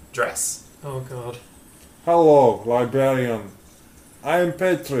flag dress. Oh God. Hello, librarian. I am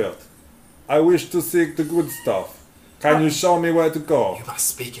Patriot. I wish to seek the good stuff. Can you show me where to go? You must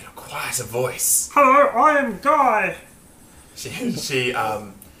speak in a quieter voice. Hello, I am Guy. She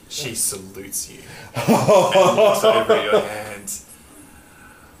salutes you and looks over your hand.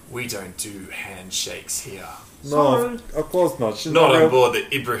 We don't do handshakes here. No, of course not. She's Not on real- board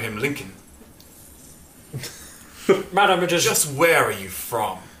the Ibrahim Lincoln. Madam, it is Just where are you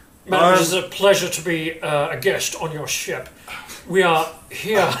from? Madam, it is a pleasure to be a guest on your ship. We are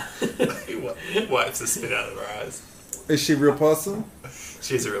here. He wipes the spit out of her eyes. Is she a real person?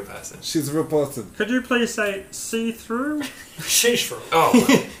 She's a real person. She's a real person. Could you please say "see through"? She's through. Oh,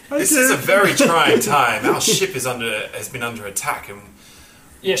 this is a very trying time. Our ship has been under attack, and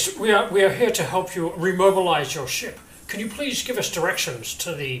Yes, we are here to help you remobilize your ship. Can you please give us directions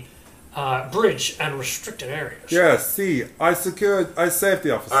to the bridge and restricted areas? Yes, see, I saved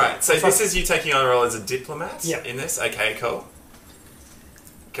the officer. all right. So this is you taking on a role as a diplomat Yeah. in this. Okay, cool.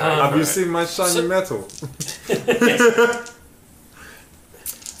 Go Have for you it. seen my shiny metal?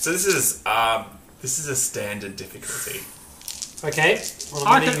 So this is a standard difficulty. Okay. Well,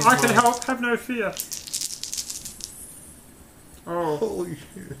 I my name is can Ryan. help. Have no fear. Oh, Holy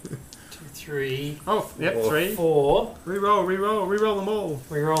 2, 3, oh, yep, Whoa. 3. 4. Reroll them all.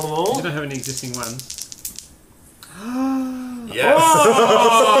 We roll them You all. don't have any existing ones. Yes.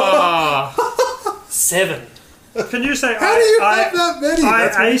 Ah! 7. Can you say How do you I have that many? I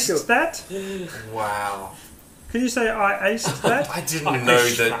That's aced ridiculous. that? Wow. Can you say I aced that? I didn't know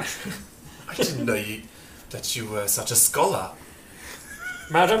that. I didn't know that you were such a scholar.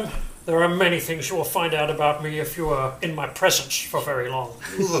 Madam, there are many things you will find out about me if you are in my presence for very long.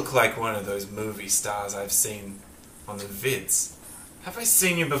 You look like one of those movie stars I've seen on the vids. Have I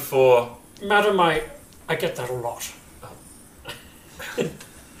seen you before? Madam, I get that a lot.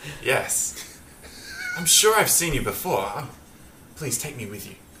 Yes. I'm sure I've seen you before. Please take me with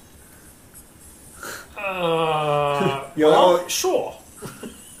you. Well, sure.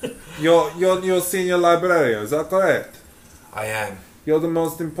 You're senior librarian, is that correct? I am. You're the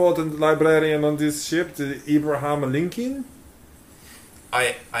most important librarian on this ship, the Abraham Lincoln?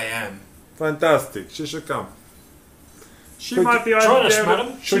 I am. Fantastic, she should come. She Could might be Join able, us, to,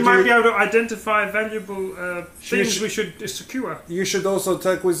 madam. she Should might you- be able to identify valuable things should- we should secure. You should also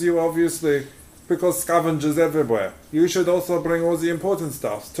take with you, obviously, Because scavengers everywhere. You should also bring all the important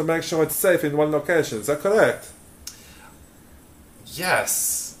stuff to make sure it's safe in one location. Is that correct?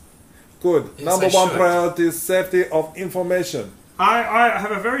 Yes. Good. Yes, Number I one should. priority is safety of information. I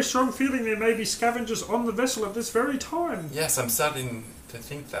have a very strong feeling there may be scavengers on the vessel at this very time. Yes, I'm starting to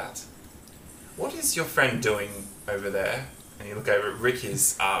think that. What is your friend doing over there? And you look over at Rick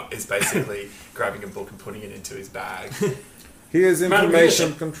is basically grabbing a book and putting it into his bag. He is Madam, information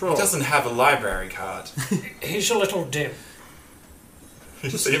yes, control. He doesn't have a library card. He's a little dim. You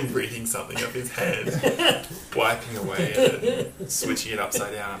see him reading something off his hand, wiping away and switching it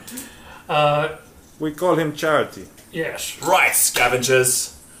upside down. We call him Charity. Yes. Right,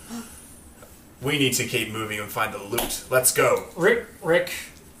 scavengers. We need to keep moving and find the loot. Let's go. Rick,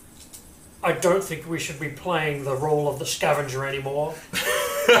 I don't think we should be playing the role of the scavenger anymore.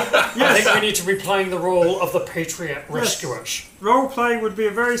 I think we need to be playing the role of the Patriot rescuers. Role playing would be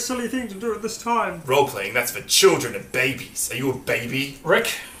a very silly thing to do at this time. Role playing, that's for children and babies. Are you a baby?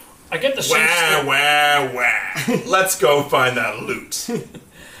 Rick, I get the sense Wah, that... wah, wah. Let's go find that loot.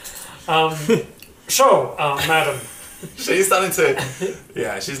 So, madam, She's starting to...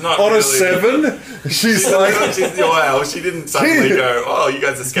 Yeah, she's not On really... a 7, she's like, well, she didn't suddenly go, oh, you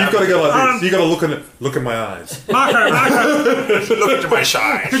guys are you've scavengers. got to go like this. You got to look at my eyes. Marco, Look into my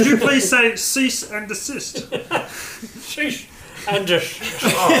shy. could you please say cease and desist? sheesh, and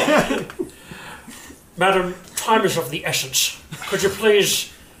madam, time is of the essence. Could you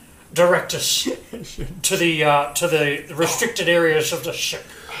please direct us to the restricted areas of the ship?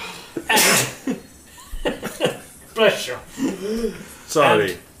 And bless you.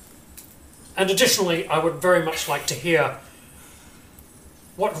 Sorry. And additionally, I would very much like to hear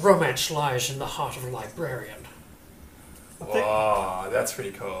what romance lies in the heart of a librarian. Wow, that's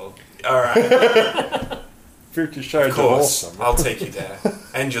pretty cool. Alright, 50 Shades of of course, Awesome. I'll take you there.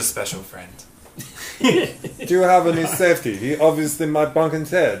 And your special friend. Do you have any safety? He obviously might bunk his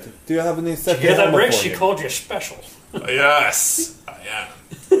head. Do you have any safety Hear that, armor Rick? for She him? called you special. Yes, I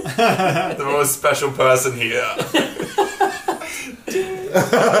am. The most special person here.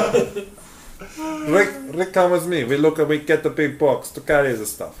 Rick, come with me. We get the big box to carry the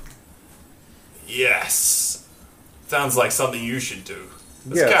stuff. Yes. Sounds like something you should do.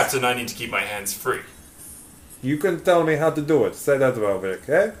 As Yes. captain, I need to keep my hands free. You can tell me how to do it. Say that well, Rick,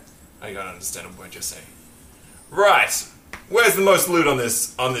 eh? I gotta understand a word you're saying. Right. Where's the most loot on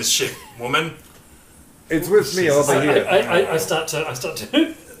this ship, woman? It's with me over here. I start to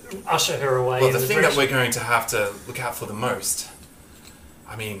usher her away. Well, in the thing that direction- we're going to have to look out for the most,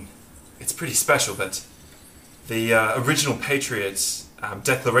 I mean, it's pretty special, but the original Patriots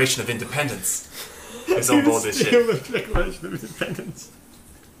Declaration of Independence is on board this ship. the Declaration of Independence.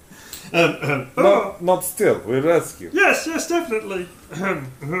 Not still. We rescue. Yes, definitely.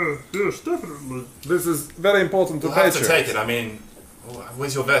 Yes, definitely. This is very important to We'll have to Patriots. take it. I mean,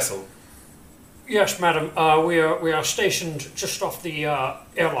 where's your vessel? Yes, madam. We are stationed just off the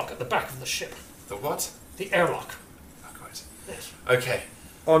airlock at the back of the ship. The what? The airlock. Oh, good. Yes. Okay.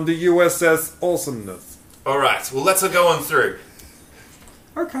 On the USS Awesomeness. All right. Well, let's go on through.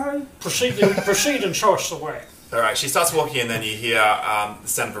 Okay. Proceed and show us the way. All right. She starts walking, and then you hear the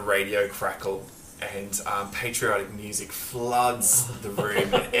sound of a radio crackle, and patriotic music floods the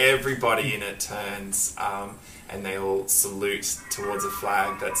room, and everybody in it turns, and they all salute towards a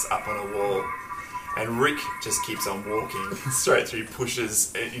flag that's up on a wall. And Rick just keeps on walking straight through,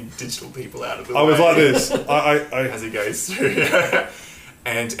 pushes digital people out of the way. I was like this. I as he goes through.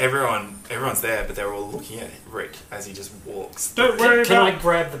 And everyone's there, but they're all looking at Rick as he just walks. Don't worry Can I about.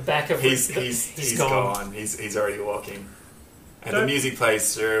 grab the back of He's He's gone. He's already walking. And the Don't- music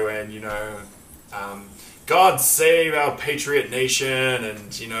plays through, and God save our patriot nation,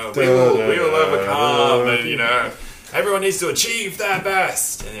 and we will overcome, and everyone needs to achieve their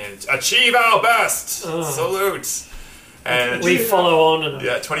best, and then, achieve our best. Salute. And We follow on and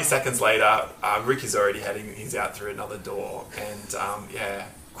yeah, 20 seconds later, Rick is already heading. He's out through another door, and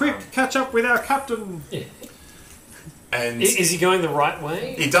Quick, catch up with our captain. and is he going the right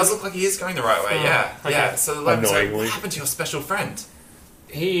way? he does look like he is going the right way. Yeah, okay. yeah. So, so Annoyingly. what happened to your special friend?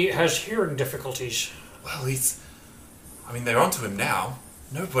 He has hearing difficulties. Well, they're onto him now.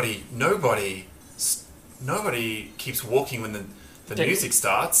 Nobody keeps walking when the Dick. music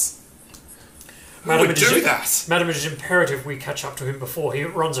starts. Who Madam, would it is do it- that? Madam, it is imperative we catch up to him before he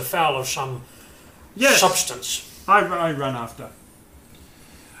runs afoul of some Yes, substance. I run after.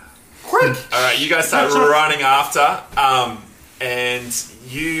 All right, you guys start running after, and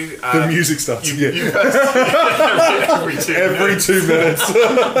you The music starts again. every 2 minutes. Every 2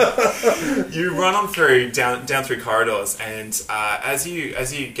 minutes. You run on through down through corridors, and as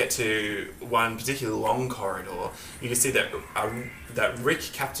you get to one particularly long corridor, you can see that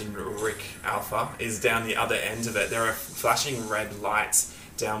Captain Rick Alpha is down the other end of it. There are flashing red lights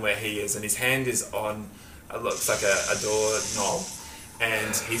down where he is, and his hand is on looks like a door knob,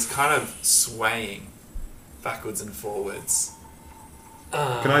 and he's kind of swaying backwards and forwards.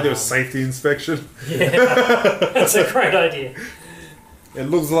 Can I do a safety inspection? That's a great idea. It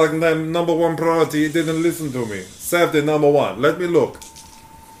looks like number one priority didn't listen to me. Safety number one. Let me look.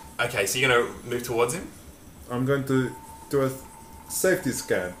 Okay, so you're gonna move towards him? I'm going to do a safety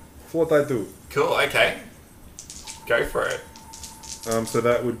scan. What I do. Cool. Okay, go for it. So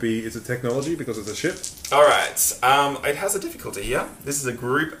that would be, it's a technology because it's a ship. All right. It has a difficulty here. This is a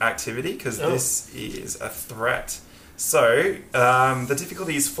group activity because this is a threat. So the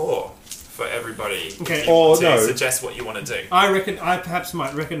difficulty is 4 for everybody. Okay. If you Or want to no. suggest what you want to do. I perhaps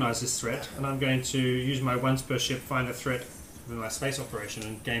might recognise this threat, and I'm going to use my once per ship find a threat with my space operation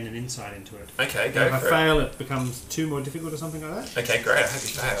and gain an insight into it. Okay, And go if I for it. fail, it becomes 2 more difficult or something like that. Okay, great. I hope you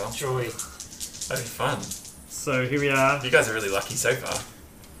fail. Joy. That'd be fun. So here we are. You guys are really lucky so far.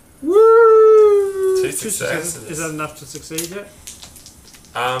 Woo! 2 successes. Is that enough to succeed yet?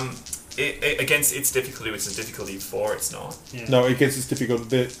 Against its difficulty, which is difficulty 4, it's not. Yeah. No, it gets this difficult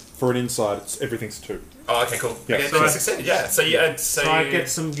bit for an inside. Everything's 2. Oh, okay, cool. Yeah. Okay, So then I- you succeeded. Yeah. So you add. So I get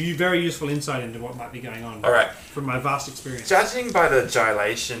some very useful insight into what might be going on All right. from my vast experience. Judging by the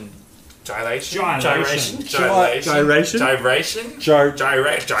dilation. Gyration. Gyration. Gyration. Gyration.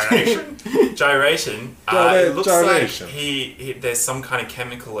 It looks Gyration. like he there's some kind of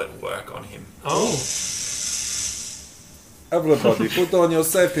chemical at work on him. Oh. Everybody, put on your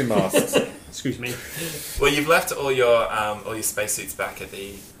safety masks. Excuse me. Well, you've left all your spacesuits back at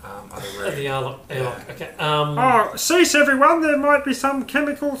the other room. At the airlock. Yeah. Okay. Oh, cease everyone! There might be some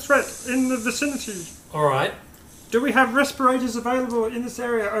chemical threat in the vicinity. All right. Do we have respirators available in this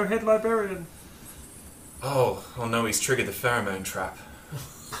area, O head librarian? Oh no, he's triggered the pheromone trap.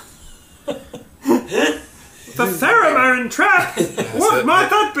 The pheromone trap! What might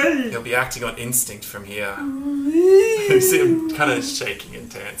that be? He'll be acting on instinct from here. You see him kind of shaking and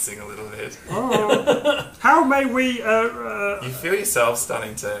dancing a little bit. Oh. How may we, You feel yourself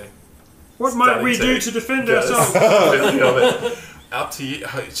starting to... what might we do to defend get a ourselves? feeling of it. Up to you.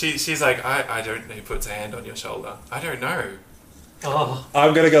 She's like, I don't know. He puts a hand on your shoulder. I don't know. Oh.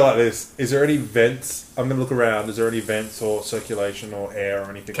 I'm going to go like this. Is there any vents? I'm going to look around. Is there any vents or circulation or air or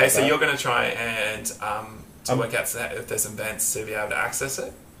anything Okay, like so that? you're going to try and to work out if there's some vents to be able to access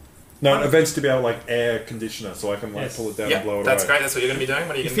it. No, vents to be able like air conditioner so I can like Yes. pull it down Yeah, and blow it that's away. great. That's what you're going to be doing.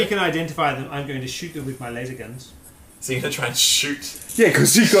 What are you If going he to do? can identify them, I'm going to shoot them with my laser guns. So you're going to try and shoot. Yeah,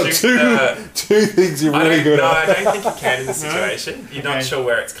 because you've got Shoot, two things you're really good I at. don't think you can in this situation. You're not Okay. sure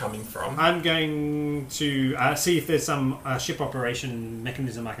where it's coming from. I'm going to see if there's some ship operation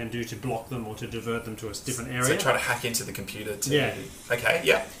mechanism I can do to block them or to divert them to a different area. So try to hack into the computer to... Yeah. Okay,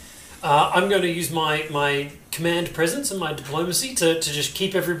 yeah. I'm going to use my command presence and my diplomacy to just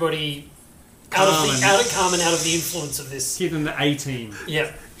keep everybody out of calm and out of the influence of this. Give them the A team.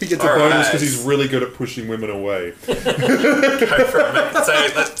 Yeah. He gets a All bonus right. because he's really good at pushing women away. Go for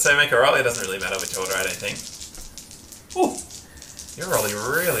it. So make a roll. It doesn't really matter which order, I don't think. Oh, You're rolling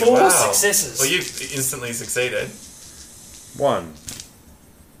really 4 well. successes. Well, you've instantly succeeded. 1.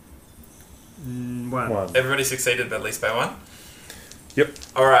 1. Everybody succeeded, but at least by 1. Yep.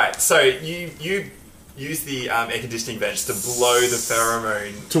 All right. So you use the air conditioning vents to blow the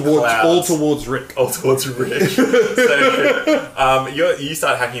pheromone clouds. Towards Rick. All towards Rick. So you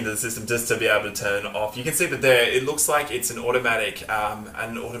start hacking into the system just to be able to turn off. You can see that there. It looks like it's an automatic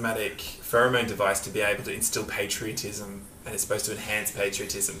pheromone device to be able to instill patriotism, and it's supposed to enhance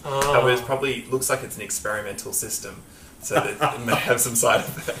patriotism. Oh. However, it probably looks like it's an experimental system, so that it may have some side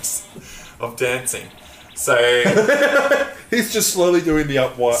effects of dancing. So He's just slowly doing the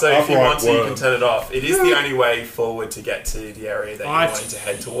upright So if you want to, you worm. can turn it off. It is the only way forward to get to the area that you're I- wanting to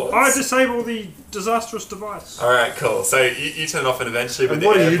head towards. I disable the disastrous device. All right, cool. So you turn it off, and eventually with And the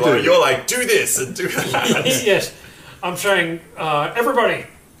what do air you blower, do? you're like, do this and do that. yes. I'm saying, everybody,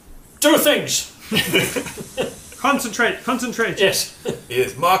 do things. Concentrate. Yes.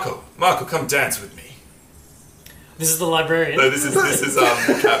 Yes, Marco, come dance with me. This is the librarian. No, this is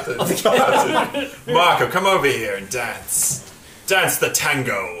Captain. Captain. Marco, come over here and dance. Dance the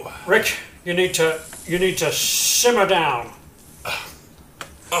tango. Rick, you need to simmer down.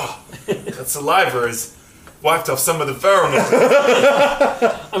 That saliva is wiped off some of the pheromones.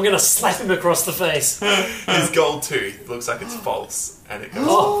 I'm going to slap him across the face. His gold tooth looks like it's false, and it goes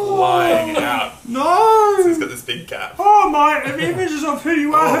flying out. So No! he's got this big gap. Oh, my images of who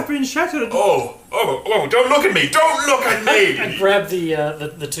you are have been shattered. Oh, don't look at me! Don't look at me! And grab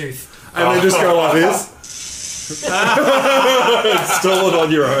the tooth. And they just go like this. Stole it on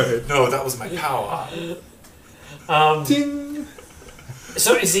your own. No, that was my power. Ding.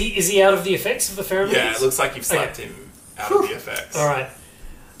 So is he out of the effects of the pheromones? Yeah, it looks like you've slapped him out of the effects. All right.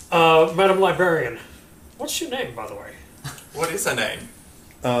 Madam Librarian, what's your name, by the way? What is her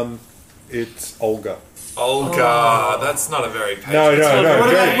name? It's Olga. Olga. That's not a very No, no,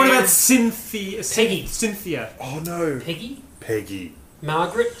 no. What about Cynthia? Peggy. Cynthia. Oh no. Peggy? Peggy.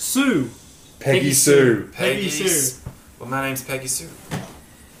 Margaret? Sue. Peggy Sue. Peggy Sue. Well, my name's Peggy Sue.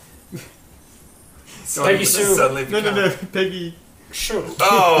 Peggy Sue. Suddenly No, become... no, no. Peggy. Sure.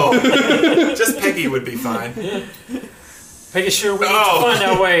 Oh! Just Peggy would be fine. Peggy Sue, we need to find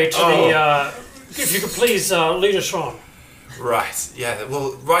our way to the... if you could please lead us on. Right, yeah.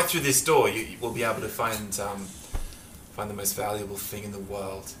 Well, right through this door, you will be able to find the most valuable thing in the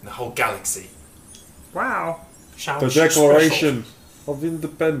world, in the whole galaxy. Wow. The Declaration of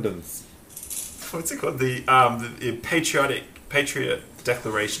Independence. What's it called? The Patriot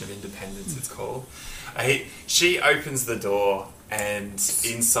Declaration of Independence. It's called. She opens the door, and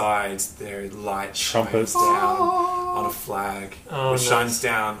inside there light shines down on a flag, which shines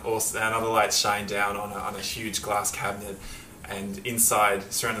down. Also, and other lights shine down on a huge glass cabinet, and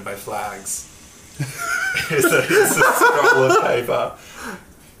inside, surrounded by flags, is a scroll of paper,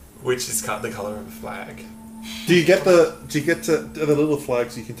 which is the colour of a flag. Do you get the little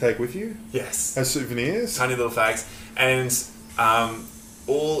flags you can take with you Yes. as souvenirs? Tiny little flags, and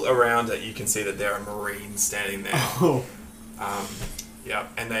all around it you can see that there are Marines standing there. Oh. Yeah,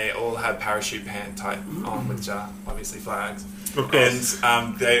 and they all have parachute pant type on, which are obviously flags. Of course.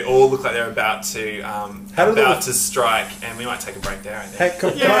 And they all look like they're about to to strike, and we might take a break there. I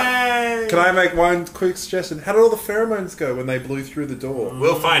think. Hey, can I make one quick suggestion? How did all the pheromones go when they blew through the door?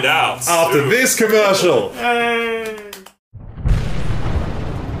 We'll find out After soon. this commercial.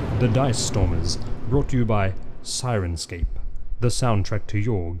 The Dice Stormers, brought to you by Sirenscape, the soundtrack to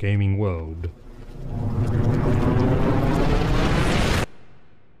your gaming world.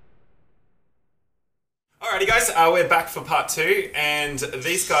 Alrighty guys, we're back for part 2, and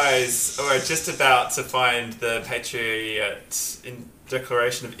these guys are just about to find the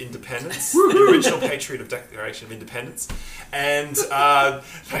Declaration of Independence, the original Patriot of Declaration of Independence, and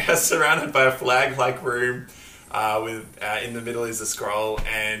they are surrounded by a flag-like room with in the middle is a scroll,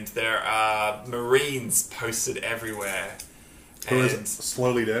 and there are Marines posted everywhere. Who is And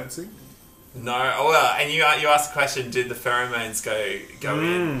slowly dancing? no, well, and you asked the question: did the pheromones go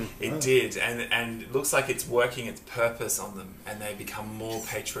in? It did, and it looks like it's working its purpose on them, and they become more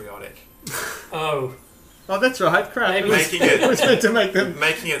patriotic, Oh. Oh, that's right. Crap. Maybe. making It was it meant to make them.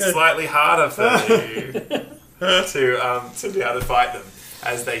 slightly harder for you to be able to fight them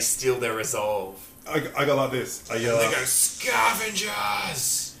as they steal their resolve. I go like this. I yell They out, go,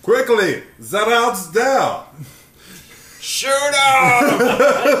 scavengers! quickly! Zarad's there! Shoot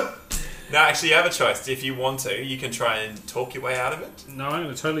 'em! No, actually, you have a choice. If you want to, you can try and talk your way out of it. No, I'm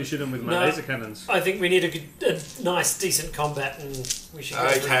going to totally shoot him with my No. laser cannons. I think we need a nice, decent combat, and we should go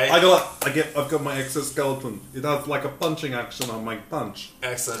for it. Okay. I've got my exoskeleton. It has like a punching action on my punch.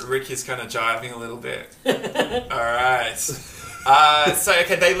 Excellent. Rick is kind of jiving a little bit. Alright.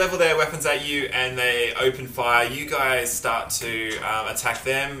 Okay, they level their weapons at you and they open fire. You guys start to attack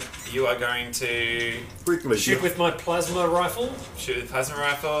them. You are going to Quickly. Shoot with my plasma rifle. shoot with a plasma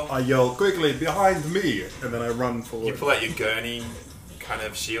rifle. I yell, quickly, behind me! And then I run You forward. pull out your gurney kind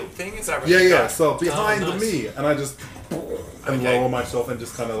of shield thing, is that right? Yeah, so behind nice. me! And I just and Okay. lower myself and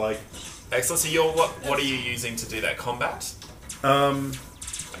just kind of like Excellent. So what are you using to do that combat?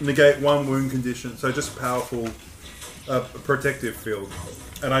 negate one wound condition. So just powerful protective field.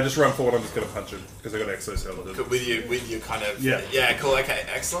 And I just run forward, I'm just going to punch him because I got exoskeleton. With you kind of Yeah. Cool. Okay,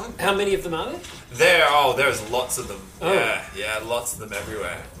 excellent. How many of them are there? There's lots of them. Oh. Yeah, lots of them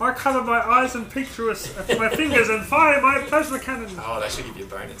everywhere. I cover my eyes and picture my fingers and fire my plasma cannon. Oh, that should give you a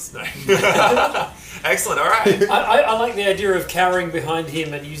bonus. No. Excellent. All right. I like the idea of cowering behind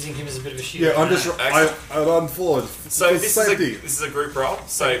him and using him as a bit of a shield. Yeah, I run forward. So for this safety. is a group roll.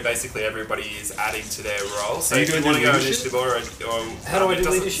 So basically everybody is adding to their roll. So Are you if you gonna want to do go leadership? initiative or How do I do it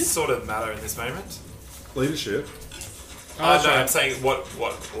doesn't leadership? sort of matter in this moment. Leadership. No, I'm saying what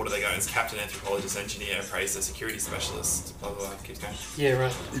order they go. It's captain, anthropologist, engineer, appraiser, security specialist, blah blah blah. Keeps going. Yeah,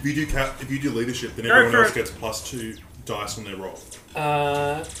 right. If you do leadership, then Go everyone for else it. gets +2 dice on their roll.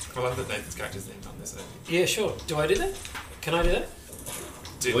 I love that Nathan's character's name on this. Yeah, sure. Do I do that? Can I do that?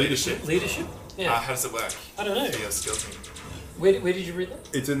 Do leadership. Leadership? Yeah. How does it work? I don't know. For your skill team. Where did you read that?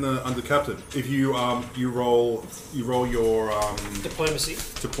 It's in the under captain. If you roll your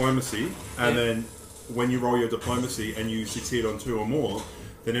diplomacy, and then when you roll your diplomacy and you succeed on 2 or more,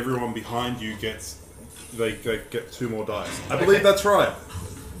 then everyone behind you get 2 more dice. I believe that's right.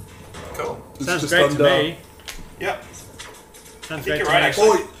 Cool. It's Sounds just great under- to me. Yep. Sounds I think great you're to right, me. actually.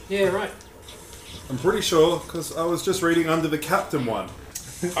 Oh, Yeah, right. I'm pretty sure because I was just reading under the captain one.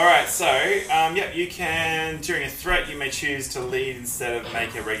 Alright, so, you can, during a threat, you may choose to lead instead of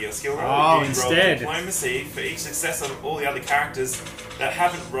make a regular skill roll. Oh, you instead. roll diplomacy. For each success of all the other characters that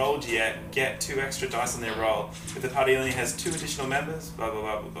haven't rolled yet, get 2 extra dice on their roll. If the party only has 2 additional members, blah, blah,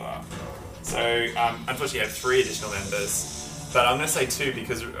 blah, blah, blah. So, unfortunately, you have 3 additional members. But I'm going to say 2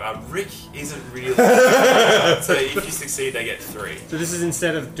 because Rick isn't really... so if you succeed, they get 3. So this is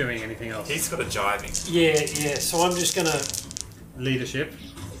instead of doing anything else. He's got a jiving. Yeah. So I'm just gonna. Leadership.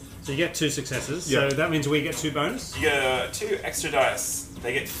 So you get 2 successes. Yeah. So that means we get 2 bonus. You get 2 extra dice.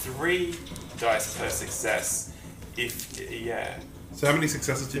 They get 3 dice per success. So how many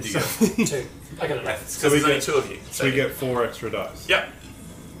successes did you get? 2. I got it. Because So we there's only get- 2 of you. So we get 4 extra dice. Yep.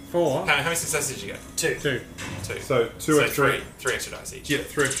 4. How many successes did you get? 2. 2. 2. So 2 extra. 3 extra dice each. Yeah,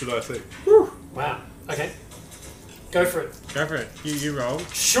 3 extra dice each. Wow. Okay. Go for it. Go for it. You roll.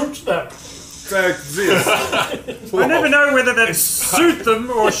 Shoot them. Take this. I never know whether that's shoot them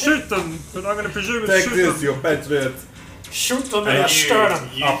or shoot them, but I'm going to presume it's Take shoot this, them. you patriot. Shoot them in And the you- sternum.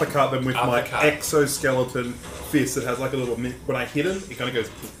 you- Uppercut them with Uppercut. my exoskeleton fist that has like a little... When I hit him, it kind of goes...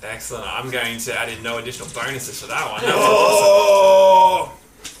 Excellent. I'm going to add in no additional bonuses for that one. That's Oh!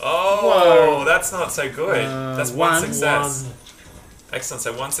 Oh, that's not so good. That's one one, success. Excellent.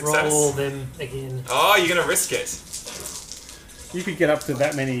 So 1 success. Roll them again. Oh, you're going to risk it. You could get up to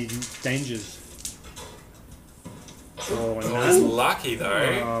that many dangers. Oh, He's no. lucky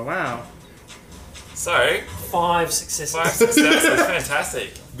though. Oh, wow. So 5 successes. 5 successes.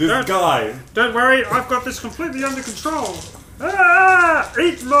 Fantastic. This guy. Don't worry, I've got this completely under control. Ah!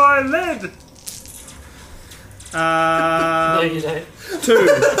 Eat my lead! No, you don't. 2.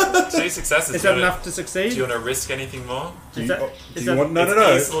 2 successes. Is Do you that wanna- enough to Do succeed? you want to risk anything more? Is that, Do is you that, want... No, no, It's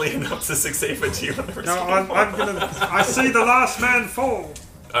no. easily enough to succeed, but do you want to risk No, anything I'm gonna. I see the last man fall.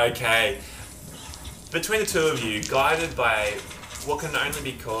 Okay. Between the 2 of you, guided by what can only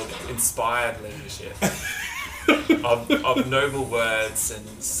be called inspired leadership of noble words and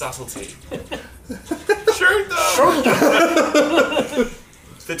subtlety. Shoot them!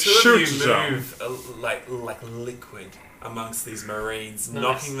 The 2 of you Shoot them. move like liquid amongst these marines,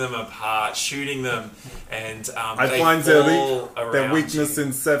 knocking them apart, shooting them, and I they find fall their around weakness you.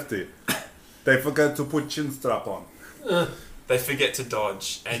 in safety. They forget to put chin strap on. They forget to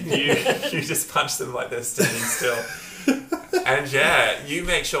dodge, and you you just punch them like they're standing still. And yeah, you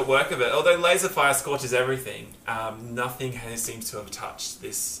make short work of it. Although laser fire scorches everything, nothing seems to have touched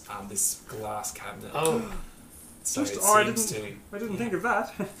this this glass cabinet. Oh. So Just- it oh, I seems didn't- to I didn't think of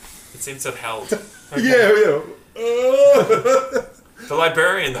that. it seems to have held. Yeah. The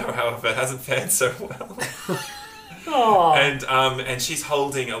librarian, though, however, hasn't fared so well. Oh. And she's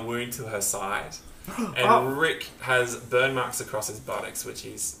holding a wound to her side. And Rick has burn marks across his buttocks, which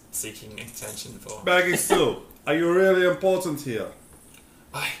he's seeking attention for. Baggy Still, are you really important here?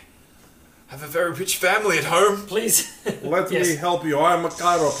 I have a very rich family at home. Please. Let Yes. me help you. I'm a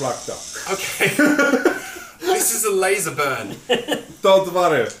chiropractor. Okay. This is a laser burn. Don't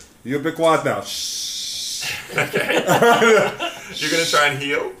worry. You be quiet now. Shh. You're going to try and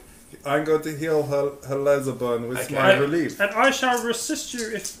heal? I'm going to heal her laser burn with Okay. my relief. And I shall resist you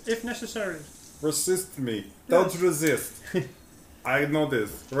if necessary. Resist me. Don't resist. I know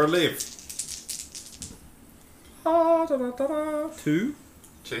this. Relief. 2.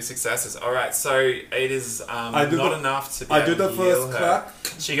 2 successes. Alright, so it is do not the- enough to be I do able the to heal first her. crack.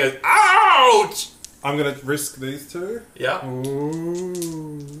 She goes, ouch! I'm gonna risk these 2. Yeah.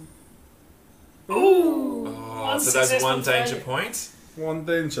 Ooh. Oh, so that's Unsuccessful 1 danger failure. point. One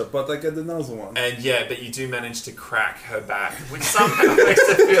danger, but I get another one. And yeah, but you do manage to crack her back, which somehow makes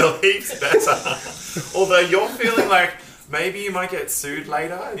her feel heaps better. Although you're feeling like maybe you might get sued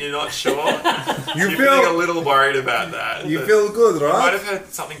later and you're not sure. You You're feeling a feel little worried about that. you but feel good, you might right? have had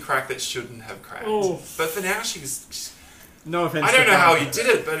something crack that shouldn't have cracked. Oh. But for now, she's No offense. I don't to know how Karen. you did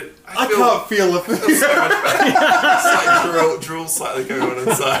it, but I feel can't feel a so thing. much better. It's like drool slightly going on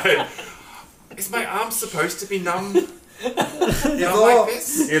inside. Is my arm supposed to be numb? It's Numb all, like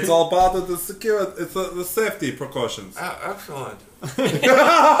this? it's all part of the security. It's the safety precautions. Oh, excellent.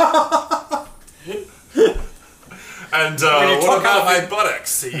 And When you what talk about about my the-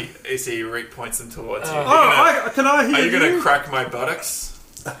 buttocks? You see Rick points them towards you. Can I hear Are you you? going to crack my buttocks?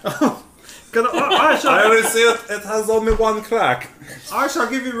 Can I I shall, only see it. It has only one crack. I shall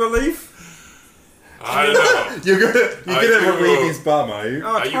give you relief. I don't know. You're Are gonna you- relieve his bum, are you?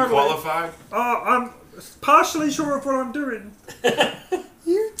 Oh, Are you totally. qualified? I'm partially sure of what I'm doing.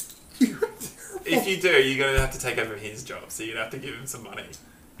 If you do, you're going to have to take over his job. So you're going to have to give him some money.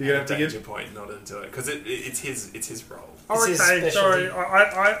 You're gonna have to danger give. point in order to do it because it's his role. Oh, It's his okay, sorry. specialty.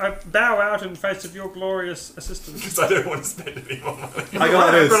 I bow out in face of your glorious assistance. Because I don't want to spend any more money I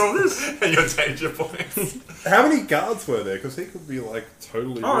got I've got this. all this. on your danger points. How many guards were there? Because he could be like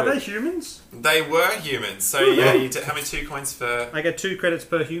totally. Oh, are they rich. humans? They were humans, so yeah. How many 2 coins for? I get 2 credits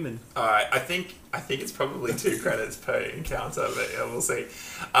per human. Alright, I think it's probably 2 credits per encounter, but yeah, we'll see.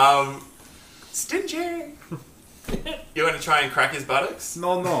 Stingy. You want to try and crack his buttocks?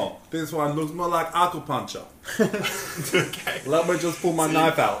 No. This one looks more like acupuncture. Okay. Let me just pull my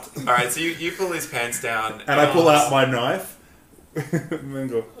knife out. Alright, so you pull his pants down, And I pull out my knife. And then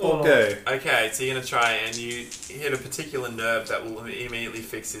go, okay. Okay, so you're gonna try and you hit a particular nerve that will immediately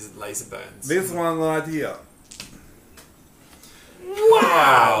fix his laser burns. This one right here.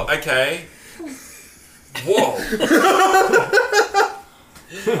 Wow. Okay. Whoa.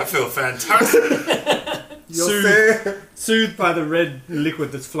 I feel fantastic. You'll see. Soothed by the red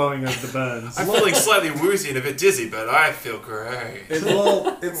liquid that's flowing over the burns. I'm feeling slightly woozy and a bit dizzy, but I feel great. It's all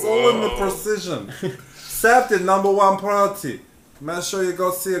in the Whoa. precision. Safety, #1 priority. Make sure you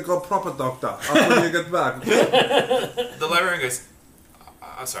go see a good proper doctor after you get back. Okay? The librarian goes,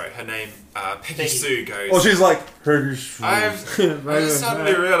 sorry, her name, Peggy Peggy. Sue goes, Or she's like, I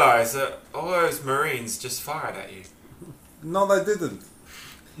suddenly realised that all those Marines just fired at you. no, they didn't.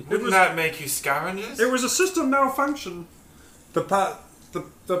 Wouldn't that make you scavengers? It was a system malfunction. The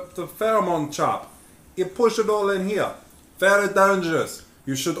pheromone chop. It pushed it all in here. Very dangerous.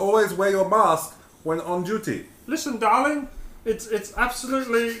 You should always wear your mask when on duty. Listen, darling, it's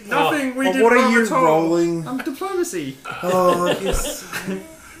absolutely nothing we But did what wrong are you at all. rolling? Diplomacy. Oh, yes.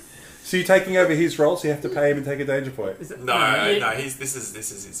 So you're taking over his role, so you have to pay him and take a danger point. No, this is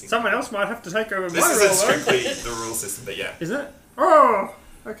his. Someone else might have to take over This my isn't role. though. strictly the rule system, but yeah. Is it? Oh,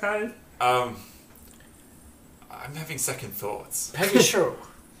 okay. I'm having second thoughts. Peggy Sue.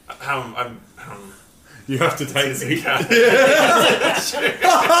 I'm You have to take teasing the... Kat.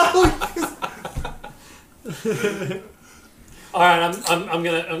 Alright, I'm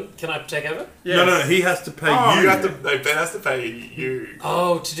gonna. Can I take over? No, he has to pay You you. have to. No, Ben has to pay you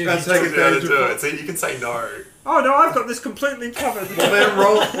Oh, to do That's his like to a be able to danger do point. it. So you can say no. Oh no, I've got this completely covered. Well, then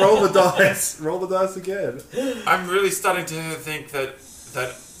roll the dice. Roll the dice again. I'm really starting to think that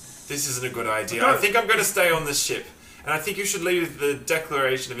this isn't a good idea. I think I'm going to stay on this ship, and I think you should leave the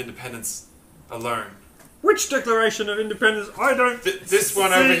Declaration of Independence alone. Which Declaration of Independence? I don't. This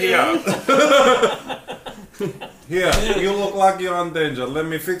one over here. Here, you look like you're in danger. Let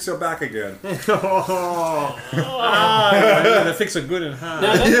me fix your back again. I'm gonna fix a good and hard.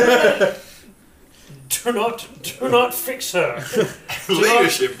 No. Do not fix her.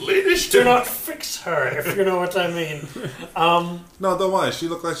 Leadership. Do not fix her, if you know what I mean. No, don't worry. She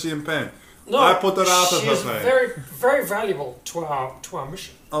looked like she in pain. No, I put her out of she her is pain. very, very valuable to our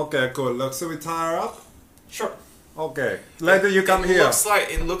mission. Okay, cool. Look, so we tie her up? Sure. Okay. Later you come here.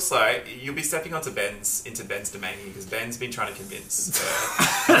 It looks like you'll be stepping into Ben's domain here because Ben's been trying to convince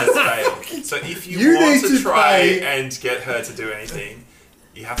her and it's failed. So if you, You want need to to try pay- and get her to do anything,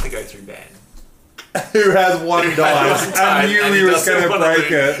 you have to go through Ben. Who has one dice? I knew he was going to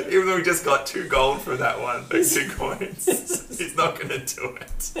break it. Even though we just got 2 gold for that one, those 2 coins, he's not going to do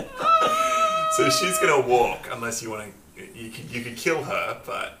it. So she's going to walk unless you want to. You could kill her,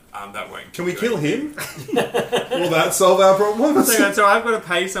 but that won't. Can we do kill anything. him? Will that solve our problem? So I've got to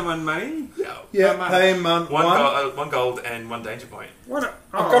pay someone money? Yeah. Yeah, pay him one. One gold and 1 danger point. What?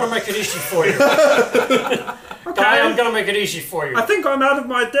 I'm going to make it easy for you. Okay. I'm going to make it easy for you. I think I'm out of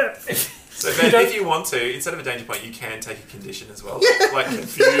my depth. So Ben, if you want to, instead of a danger point, you can take a condition as well, like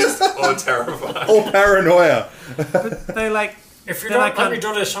confused or terrified. Or paranoia. They like. If you Then I don't let me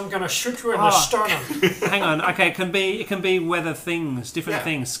can't- do this, I'm going to shoot you in the sternum. Hang on. Okay, it can be weather things, different Yeah.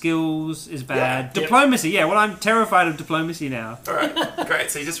 things. Skills is bad. Yeah. Diplomacy. Yeah. Well, I'm terrified of diplomacy now. All right, great.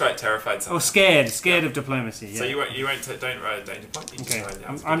 So you just write terrified. Or scared of diplomacy. Yeah. So you won't don't write a danger point. You just Okay. write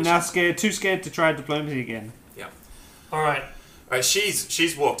down some I'm now conditions. too scared to try diplomacy again. All right, All right,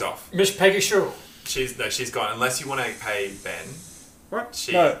 she's walked off. Miss Peggy Sue. She's gone. Unless you want to pay Ben. What?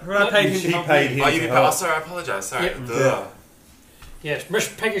 She. No, When I paid him, she to help paid me. him. Oh, you to can help. pass. Sorry, I apologize. Sorry. Yeah. Duh. Yes, Miss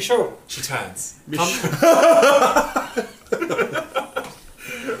Peggy Sue. She turns. Come,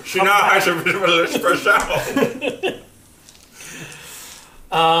 She now has a visual expression.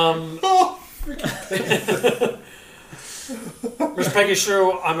 Miss Peggy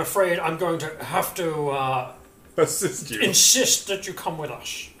Sue, I'm afraid I'm going to have to Assist you insist that you come with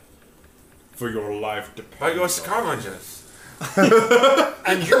us. for your life But depends. you're scavengers.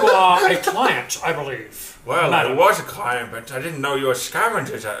 And you are a client, I believe. Well, Madam. I was a client, but I didn't know you were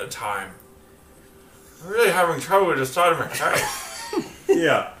scavengers at the time. I'm really having trouble with the start of my case.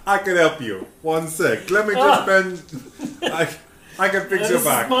 Yeah, I can help you. One sec. Let me just bend. I can fix This your is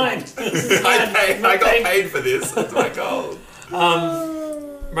back. mine. This is mine. I got paid for this. That's my goal.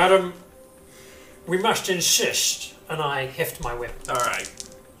 Madam, we must insist, and I heft my whip. All right.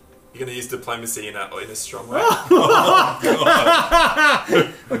 You're going to use diplomacy in a strong way.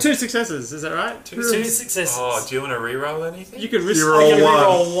 Oh, 2 successes, is that right? Two successes. Oh, do you want to re-roll anything? You could risk. You roll you one.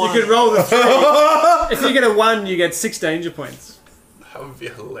 Roll one. could roll the 3. If you get a 1, you get 6 danger points. That would be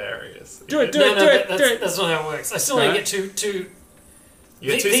hilarious. Do it, do No, it, no, do it, do that's, it. that's not how it works. I still only Right. get two.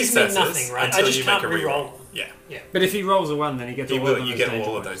 You get 2 These mean successes nothing, right? I until just you can't make a re-roll re-roll. Yeah. But if he rolls a 1, then he gets You all will. of You those get danger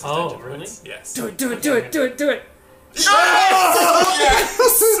all of points. those Oh, danger really? points. Yes. Do it, do it, do it, do it, do it. Yes!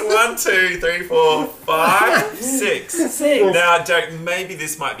 1, 2, 3, 4, 5, 6. Now, Derek, maybe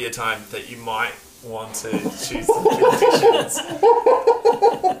this might be a time that you might want to choose some conditions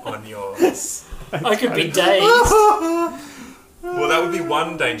on yours. I could be dazed. Well, that would be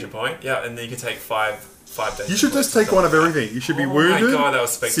 1 danger point. Yeah, and then you can take 5 danger You should points. just take one of everything. You should be Oh my wounded, God, that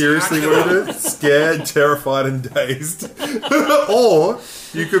was seriously spectacular. wounded, scared, terrified, and dazed. Or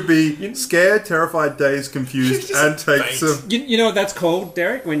you could be scared, terrified, dazed, confused, Just and take faint. some. You know what that's called,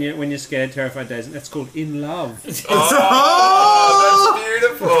 Derek? When you're scared, terrified, dazed. That's called in love. Oh, that's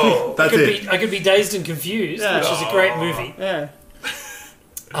beautiful. That's it. I could be dazed and confused, Yeah. which is a great movie. Yeah.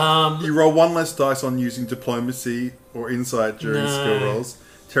 You roll 1 less dice on using diplomacy or insight during No. skill rolls.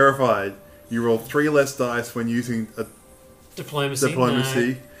 Terrified, you roll 3 less dice when using a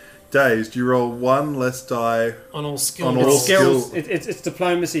diplomacy. Dazed, you roll 1 less die. No. On all skills. On all Skills. skill. It's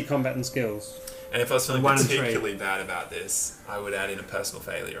diplomacy, combat, and skills. And if I was feeling 1 and 3. particularly bad about this, I would add in a personal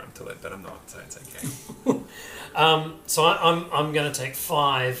failure onto it, but I'm not, so it's okay. So I'm going to take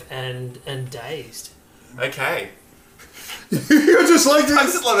 5 and dazed. Okay. You're just like I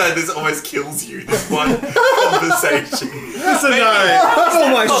just love how this almost kills you, this one conversation. Listen, oh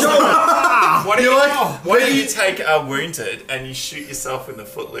my shoulder! Why don't you take a wounded and you shoot yourself in the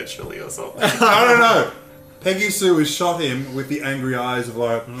foot literally or something? I don't know. Peggy Sue has shot him with the angry eyes of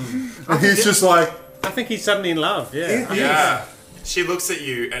like, and he's just like, I think he's suddenly in love. Yeah. Yeah. She looks at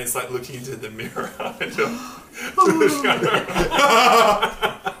you and it's like looking into the mirror.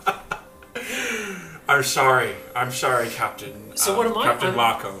 I'm sorry, Captain. So what am I? Captain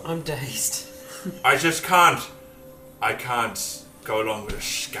Marco. I'm dazed. I just can't. I can't go along with a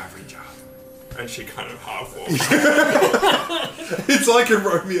scavenger. And she kind of half walks. it's like a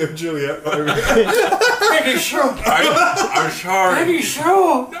Romeo and Juliet moment. Peggy Sue! I'm sorry. Peggy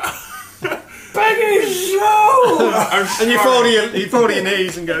Sue! Peggy Sue! I'm sorry. And you fall to your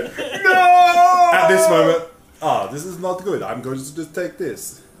knees and go, At this moment, this is not good. I'm going to just take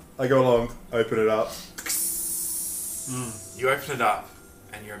this. I go along, open it up, You open it up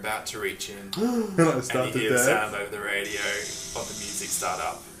and you're about to reach in. and I And start you to hear the dance. sound over the radio of the music start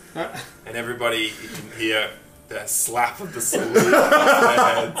up. And everybody, you can hear the slap of the salute on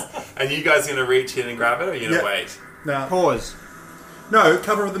their heads. And you guys going to reach in and grab it, or are you going to Yeah. wait? Now, pause. no,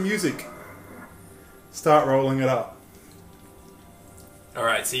 cover the music. Start rolling it up.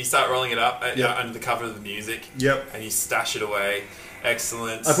 Alright, so you start rolling it up Yep. under the cover of the music. Yep. And you stash it away.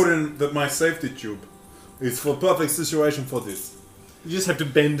 Excellent. I put in my safety tube. It's for perfect situation for this. You just have to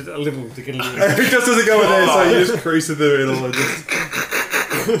bend it a little to get a little. It just doesn't go in there, so you just crease in the middle and just.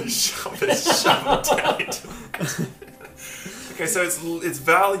 shove it down into it. Okay, so it's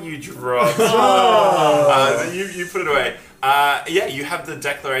value dropped. You put it away. Yeah, you have the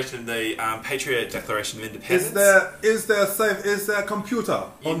declaration, the Patriot Declaration of Independence. Is there a computer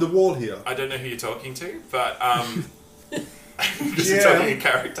on the wall here? I don't know who you're talking to, but because Yeah. you're talking in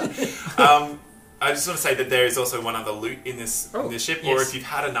character. I just want to say that there is also one other loot in this ship, or yes. if you've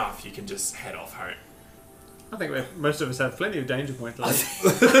had enough, you can just head off home. I think most of us have plenty of danger points left.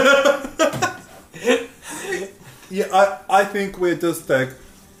 Yeah, I think we just take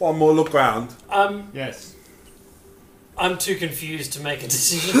one more look around. Yes. I'm too confused to make a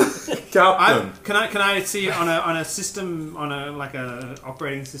decision. Captain. Can I see on a system, on a like a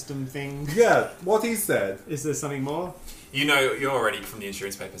operating system thing? Yeah, what he said. Is there something more? You know, you're already from the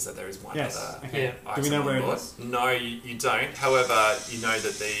insurance papers that there is one Yes. other Okay. Yeah. item Do we know on where it board. is? No, you don't. However, you know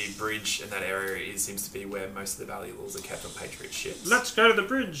that the bridge in that area seems to be where most of the valuables are kept on Patriot ships. Let's go to the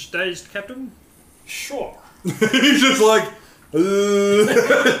bridge, dazed captain. Sure. He's just like,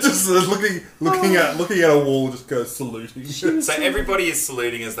 just looking at a wall, just goes saluting. So everybody is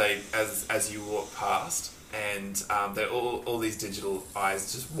saluting as you walk past, and they're all these digital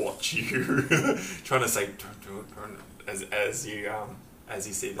eyes just watch you, trying to say as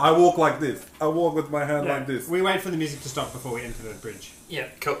you see them. I walk like this. I walk with my hand like this. We wait for the music to stop before we enter the bridge. Yeah.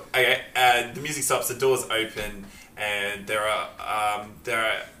 Cool. Okay. The music stops. The doors open, and there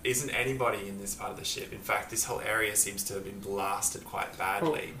isn't anybody in this part of the ship. In fact, this whole area seems to have been blasted quite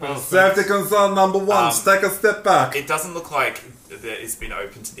badly. Safety concern number one. Take a step back. It doesn't look like it's been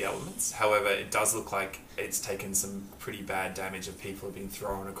open to the elements. However, it does look like it's taken some pretty bad damage, and people have been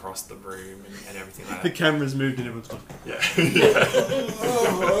thrown across the room and everything like The that. camera's moved and everyone's gone. Yeah.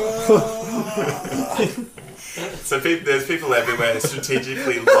 So there's people everywhere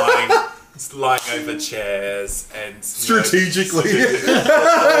strategically lying over chairs and Strategically. As if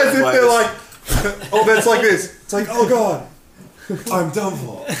they're like, oh, that's like this. It's like, oh god, I'm done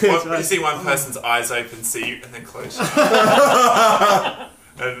for. You see one person's eyes open, see you, and then close your eyes.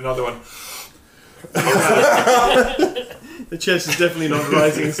 And another one. The chest is definitely not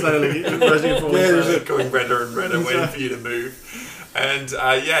rising slowly, rising and falling. Yeah, Going redder and redder, waiting for you to move. And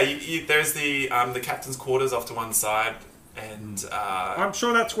there's the captain's quarters off to one side, and I'm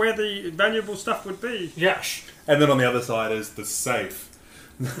sure that's where the valuable stuff would be. Yes. And then on the other side is the safe.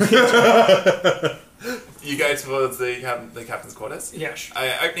 you go towards the captain's quarters. Yes.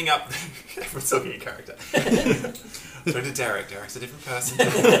 Opening up, everyone's talking in character. So to Derek. Derek's a different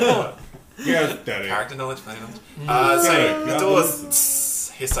person. Yeah, Daddy. Character knowledge, player knowledge. So the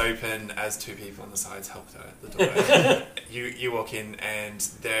doors hiss open as two people on the sides help the door. You walk in, and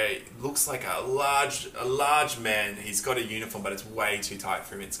there looks like a large man. He's got a uniform, but it's way too tight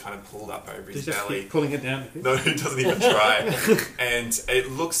for him. It's kind of pulled up over his Just belly. keep pulling it down. No, he doesn't even try. And it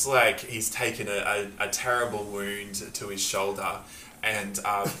looks like he's taken a terrible wound to his shoulder. And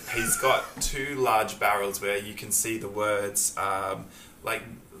he's got two large barrels where you can see the words, like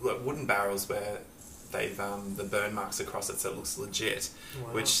wooden barrels where they've the burn marks across it, so it looks legit,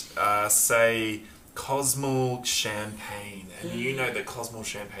 which say Cosmo Champagne. And you know that Cosmo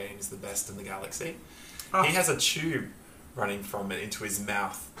Champagne is the best in the galaxy. Oh. He has a tube running from it into his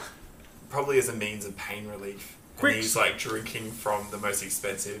mouth, probably as a means of pain relief. Quick. And he's like drinking from the most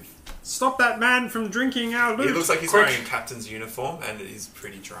expensive. Stop that man from drinking our He loot. looks like he's Quick. wearing a captain's uniform, and he's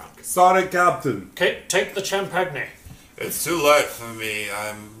pretty drunk. Sorry, Captain. Take the champagne. It's too late for me.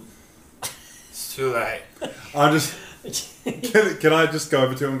 It's too late. I just can I just go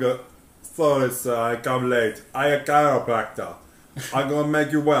over to him and go, sorry sir, I come late. I a chiropractor. I'm gonna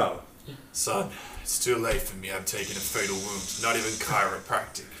make you well. Son, it's too late for me. I'm taking a fatal wound. Not even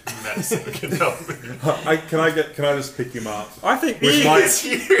chiropractic medicine can help me. Can I just pick him up? I think With he my- It's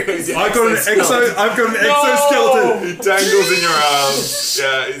you. I've got an exoskeleton. He dangles in your arms.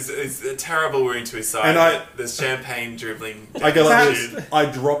 Yeah, it's a terrible wound to his side. And there's champagne dribbling. I go like down this. his- I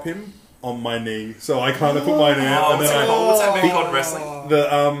drop him on my knee, so I kind of put my knee out, Oh, and what's then that called in wrestling? the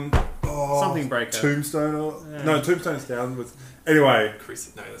Something breaker. tombstone or no tombstone's down with. Anyway, No,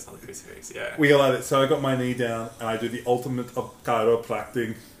 that's not the crucifix. Yeah. we go like that. So I got my knee down, and I do the ultimate of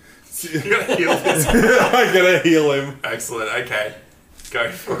chiropractic. You're gonna heal this. I gotta heal him. Excellent. Okay,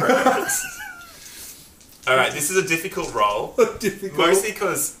 go for it. All right, this is a difficult role, Difficult. mostly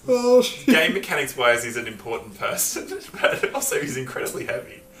because Oh shit. game mechanics wise, he's an important person, but also he's incredibly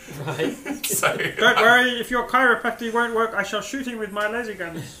heavy. Right. So Don't worry, if your chiropractic won't work, I shall shoot him with my laser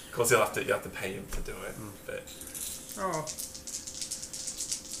gun. Of course, you have to pay him to do it, but Oh,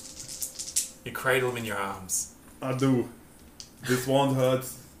 you cradle him in your arms. I do. This won't hurt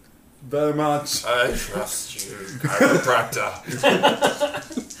very much. I trust you, chiropractor.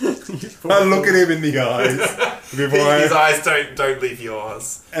 I look at him in the eyes before His I, eyes don't leave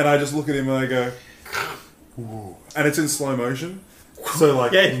yours. and I just look at him and I go, ooh. And it's in slow motion. So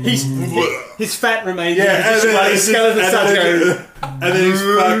like, Yeah, his fat remains. yeah, in and his then, skeleton starts going. and then his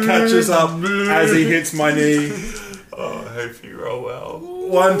fat catches up as he hits my knee. Oh, I hope you roll well.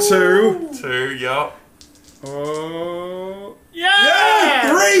 1, 2. 2, yup. oh,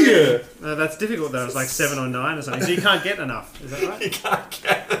 Yeah, 3. That's difficult though. It's like 7 or 9 or something. So you can't get enough. Is that right? You can't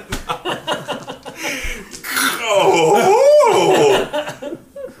get enough. Oh!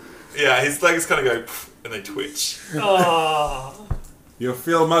 Yeah, his legs kind of go and they twitch. Oh. You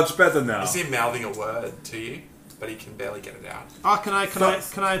feel much better now. You see him mouthing a word to you, but he can barely get it out. Oh, can I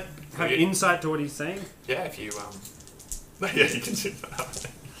have Yeah. insight to what he's saying? Yeah, if you yeah, you can do that.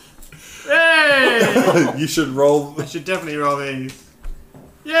 Hey! You should roll. I should definitely roll these.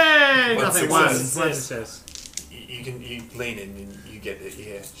 Yay! One Nothing. success. One success. You lean in and you get it.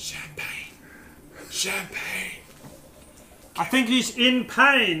 Yeah, champagne. I think he's in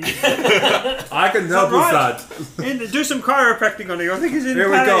pain. I can help with right? that. Do some chiropractic on him. I think he's in Here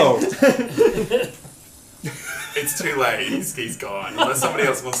pain. we go. It's too late. He's gone. Unless somebody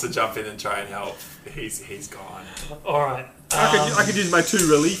else wants to jump in and try and help, he's gone. All right. I could use my 2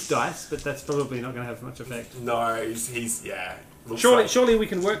 relief dice, but that's probably not going to have much effect. No, he's yeah. Looks Surely, like- surely we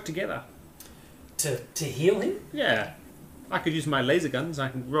can work together. To heal him? Yeah, I could use my laser guns. I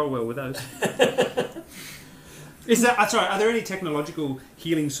can roll well with those. That's right. Are there any technological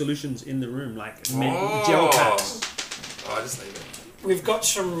healing solutions in the room, like gel packs? Oh, just leave it. We've got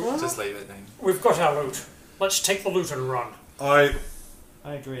some. Just leave it then. We've got our loot. Let's take the loot and run. I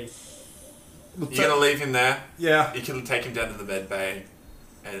agree. You're gonna leave him there. Yeah. You can take him down to the med bay,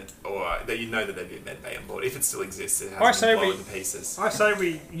 or that you know that there'd be a med bay on board if it still exists. It I hasn't say been blown we- to pieces. I say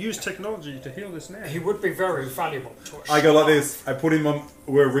we use technology to heal this now. He would be very valuable to us. I go like this. I put him on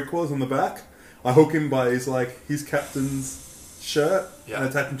where Rick was on the back. I hook him by his captain's shirt and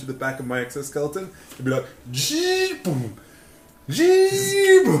attach him to the back of my exoskeleton. It'd be like, gee boom,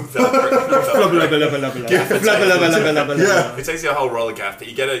 gee boom. It takes you a whole roller gaff, but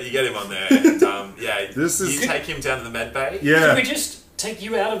you get him on there, and you take him down to the med bay. Could we just take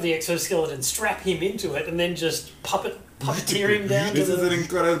you out of the exoskeleton, strap him into it, and then just puppeteer him down This to is the... an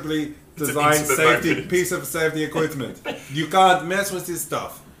incredibly It's an designed intimate moment. piece of safety equipment. You can't mess with this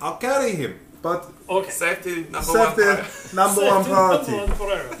stuff. I'll carry him, but Safety number safety one. number one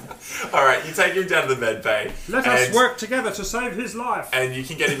priority. All right, you take him down to the med bay. Let us work together to save his life. And you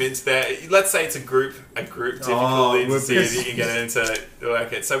can get him into there. Let's say it's a group difficulty to see if you can get it into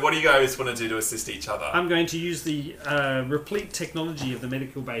work it. So what do you guys want to do to assist each other? I'm going to use the replete technology of the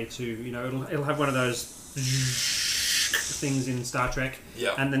medical bay to, it'll have one of those things in Star Trek.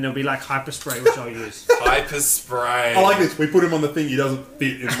 Yeah. And then there'll be like hyper spray, which I'll use. Hyper spray. I like this. We put him on the thing. He doesn't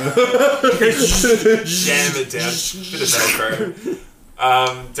fit in the. Jam it down. Bit of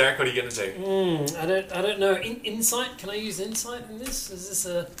Velcro. Derek, what are you going to do? I don't know. Insight? Can I use insight in this? Is this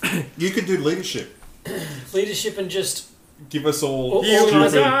a You can do leadership. leadership and just Give us all.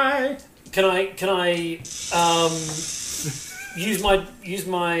 organize? Can I use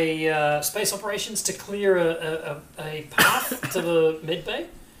my space operations to clear a path to the med bay?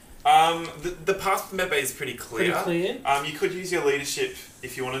 The path to the med bay is pretty clear. Pretty clear. You could use your leadership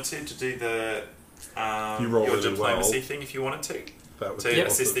if you wanted to do the You roll your really diplomacy well. thing if you wanted to. That would To be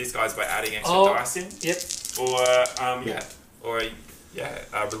assist awesome. these guys by adding extra Oh, dice in. Yep. Or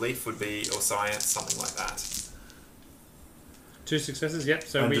relief would be, or science, something like that. 2 successes, yep.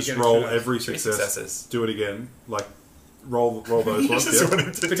 So And we just get roll extra dice. every 3 success. successes. Do it again. Like, roll those You ones. just Yeah. want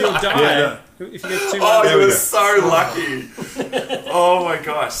him to But he'll die. die. Yeah. If you get 2 Oh, There you we were go. so lucky. Oh my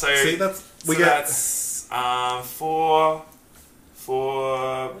gosh. So, See, that's we so get. that's 4.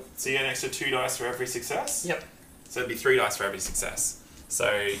 So you get an extra 2 dice for every success? Yep. So it'd be 3 dice for every success. So,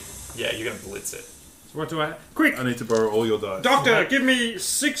 yeah, you're going to blitz it. So what do I... Quick! I need to borrow all your dice. Doctor, give me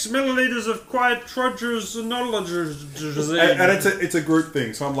 6 milliliters of quiet trudger's knowledge. And it's a group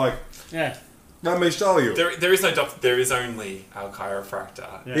thing, so I'm like, Yeah. let me show you. There is no doctor, there is only our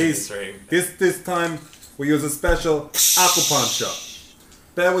chiropractor in He's- this room. This time we use a special acupuncture.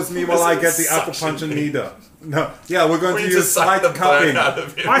 Bear with me while I get the Suction acupuncture thing. needle. No, yeah, we're going We to need to use suck light the burn cupping. out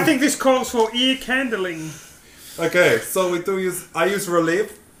of him. I think this calls for ear candling. Okay, so I use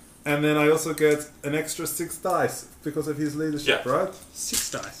relief, and then I also get an extra 6 dice because of his leadership, Yeah. right?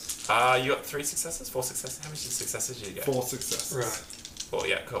 6 dice. You got 3 successes? 4 successes? How many successes did you get? 4 successes. Right. Well,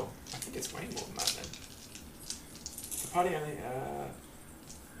 yeah, cool. I think it's way more than that then. The party only,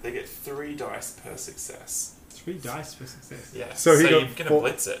 they get 3 dice per success. 3 dice for success. Yeah, So he you're got going to 4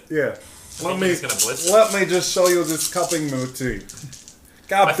 blitz it. Yeah. think he's gonna blitz. Let me just show you this cupping move too. I think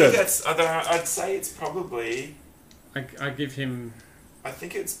Captain. that's, I'd say it's probably, I give him... I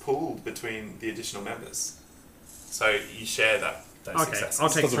think it's pooled between the additional members. So you share those Okay, successes. I'll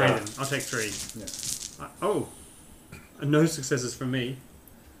take Doesn't 3 matter. then. I'll take 3. Yeah. Oh. No successes from me.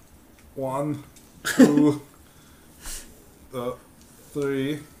 1, 2,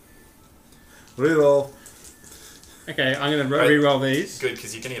 3. Reroll. Okay, I'm going to Right. re-roll these. Good,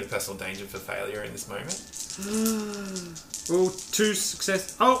 because you're going to get a personal danger for failure in this moment. Oh, 2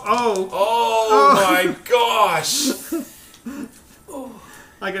 success. Oh! Oh my gosh!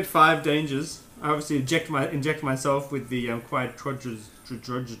 I get 5 dangers. I obviously inject myself with the quiet trudges.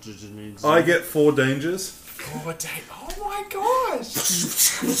 I get 4 dangers. Oh my gosh!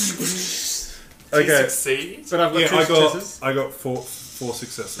 Do you Okay. succeed? But I've got Yeah, 2 successes. I got 4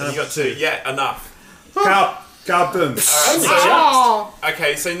 successes. You got 2. Yeah, enough. Captain.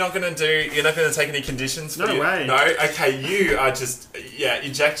 Okay, so you're not gonna take any conditions for No you? way. No? Okay, you are just,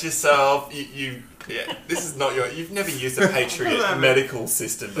 eject yourself, you Yeah, this is not you've never used a Patriot medical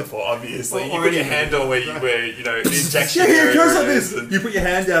system before, obviously. You Or put your any hand on where the injection Yeah, it goes like area this. is and- You put your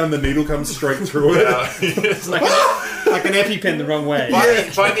hand down and the needle comes straight through it. It's Like an EpiPen the wrong way.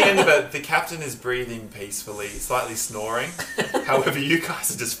 By the end of it, the captain is breathing peacefully, slightly snoring. However, you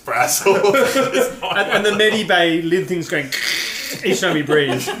guys are just frazzled. And the Medibay lid thing's going each time he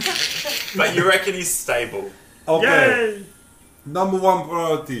breathes. But you reckon he's stable. Okay. Yay! Number one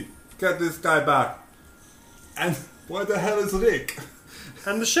priority. Get this guy back. And where the hell is Rick?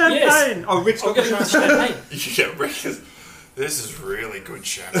 And the champagne! Oh, Rick's I'll got get the him the champagne. Yeah, Rick is... This is really good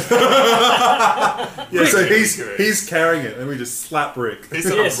champagne. Yeah, so Really he's good. he's carrying it and we just slap Rick. He's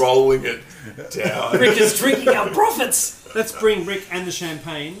Yes. rolling it down. Rick is drinking our profits. Let's bring Rick and the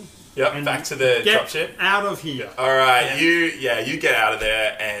champagne Yep, And back to the get dropship. out of here. All right, you get out of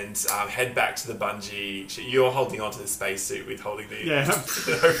there and head back to the bungee. You're holding onto the spacesuit with holding the. Yeah.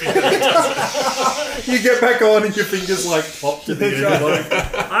 You get back on and your fingers like pop to the end. Like,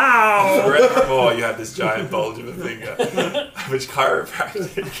 Ow! Forevermore, you have this giant bulge of a finger, which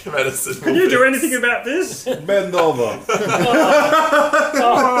chiropractic medicine. Can you do anything about this? bend over.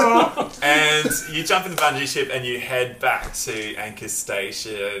 And you jump in the bungee ship and you head back to Anchor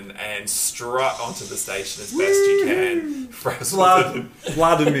Station and strut onto the station as best you can. Frazzled.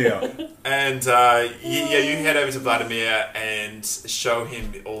 Vladimir. And you head over to Vladimir and show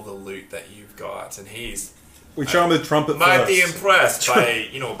him all the loot that you've got, and he's We show him the trumpet might be first. impressed by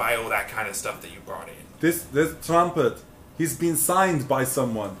by all that kind of stuff that you brought in. This trumpet, he's been signed by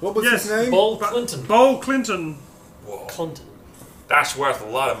someone. What was Yes, his name? Bol Clinton. Bol Clinton. Whoa, Clinton. that's worth a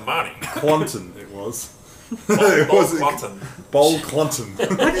lot of money. Clunton, it was. Bol was Clinton. Bol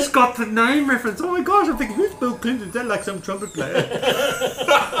Clunton. I just got the name reference. Oh my gosh, I'm thinking, who's Bill Clinton? Is that like some trumpet player?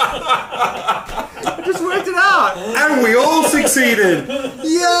 I just worked it out. And And we all succeeded!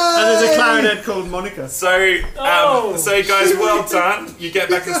 Yay! there's a clarinet called Monica. So, Oh, so guys, well done. You get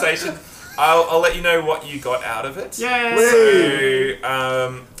back to the station. I'll let you know what you got out of it. Yay!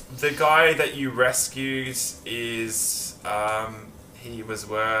 So, the guy that you rescued is he was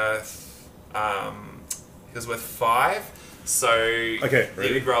worth 5. So Okay,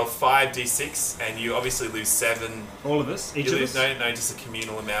 ready? you roll 5d6, and you obviously lose 7. All of us, each You of lose us. no, just a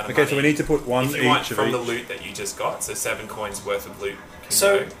communal amount of Okay, money. so we need to put one if you want each of from each. the loot that you just got, so 7 coins worth of loot. Can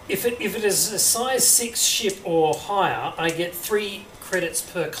So go. if it is a size 6 ship or higher, I get 3 credits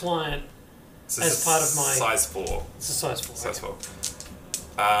per client. So as this is part of my- size 4. It's a size 4. Size 4.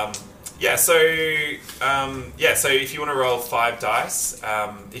 So if you want to roll 5 dice,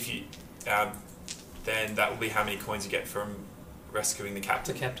 then that will be how many coins you get from rescuing the The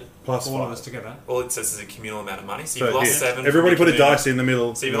captain. captain. Plus All of 5. us together. All it says is a communal amount of money. So So you've lost here, 7. everybody from put a your communal- dice in the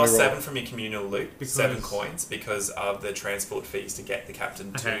middle. So you've and lost we roll. 7 from your communal loot, Because- 7 coins, because of the transport fees to get the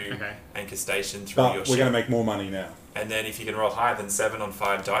captain to Okay. Anchor Station through But your we're ship. going to make more money now. And then if you can roll higher than 7 on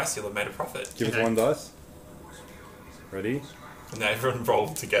 5 dice, you'll have made a profit. Give Okay. us one dice. Ready? And now everyone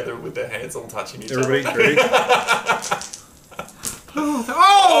rolled together with their hands all touching each Everybody, other. ready?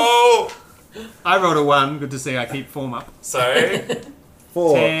 Oh! I rolled a 1. Good to see I keep form up. So,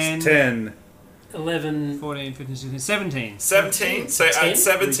 4, 10. 10. 11. 14, 15, 16, 17. 17. So add 10?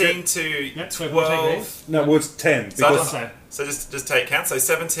 17 to Yep, so we'll take 12. these. No, well, it's 10. So Because So, So just take count. So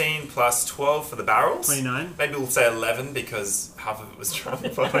 17 plus 12 for the barrels. 29. Maybe we'll say 11 because half of it was drunk.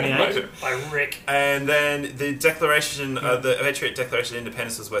 by 28. By Rick. And then the declaration, the Patriot Declaration of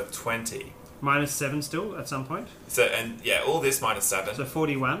Independence was worth 20. Minus 7 still at some point. So, and yeah, all this minus 7. So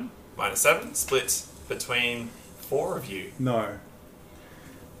 41. Minus 7 split between 4 of you. no.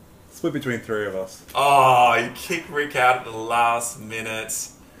 Split between 3 of us. Oh, you kick Rick out at the last minute.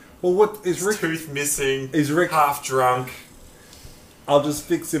 Well, what is Rick? Tooth missing. Is Rick? Half drunk. I'll just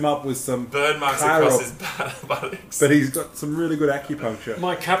fix him up with some Burn marks chiro- across his buttocks. But he's got some really good acupuncture.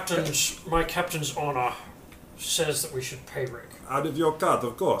 My captain's honor says that we should pay Rick. Out of your cut,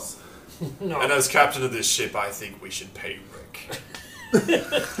 of course. No. And as captain of this ship, I think we should pay Rick.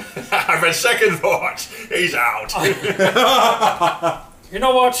 Have a second thought. He's out. You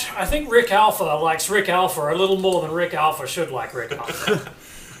know what? I think Rick Alpha likes Rick Alpha a little more than Rick Alpha should like Rick Alpha.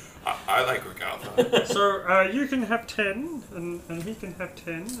 I like Rick Alpha. So you can have 10, and he can have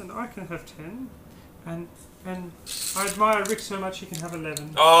 10, and I can have 10, and I admire Rick so much he can have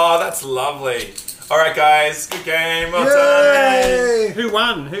 11. Oh, that's lovely. All right, guys. Good game. Well done. Yay! Who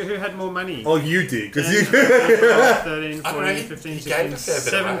won? Who had more money? Oh, you did, because you. 13, I don't know, 14, he 15, gave 16, a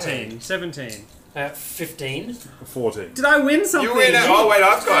fair bit away. 17. 15. 14. Did I win something? You win it. Oh, wait,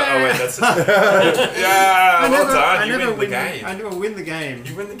 I've got... Oh, wait, that's... Yeah, well done. You win the game. I never win the game.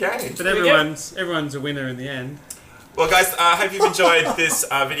 You win the game. But everyone's a winner in the end. Well, guys, I hope you've enjoyed this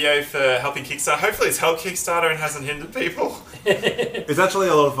video for helping Kickstarter. Hopefully it's helped Kickstarter and hasn't hindered people. It's actually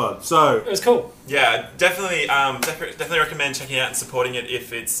a lot of fun. So It was cool. Yeah, definitely definitely recommend checking it out and supporting it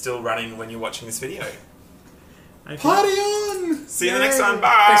if it's still running when you're watching this video. party on! See you in the next one.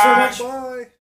 Bye! Thanks very much. Bye.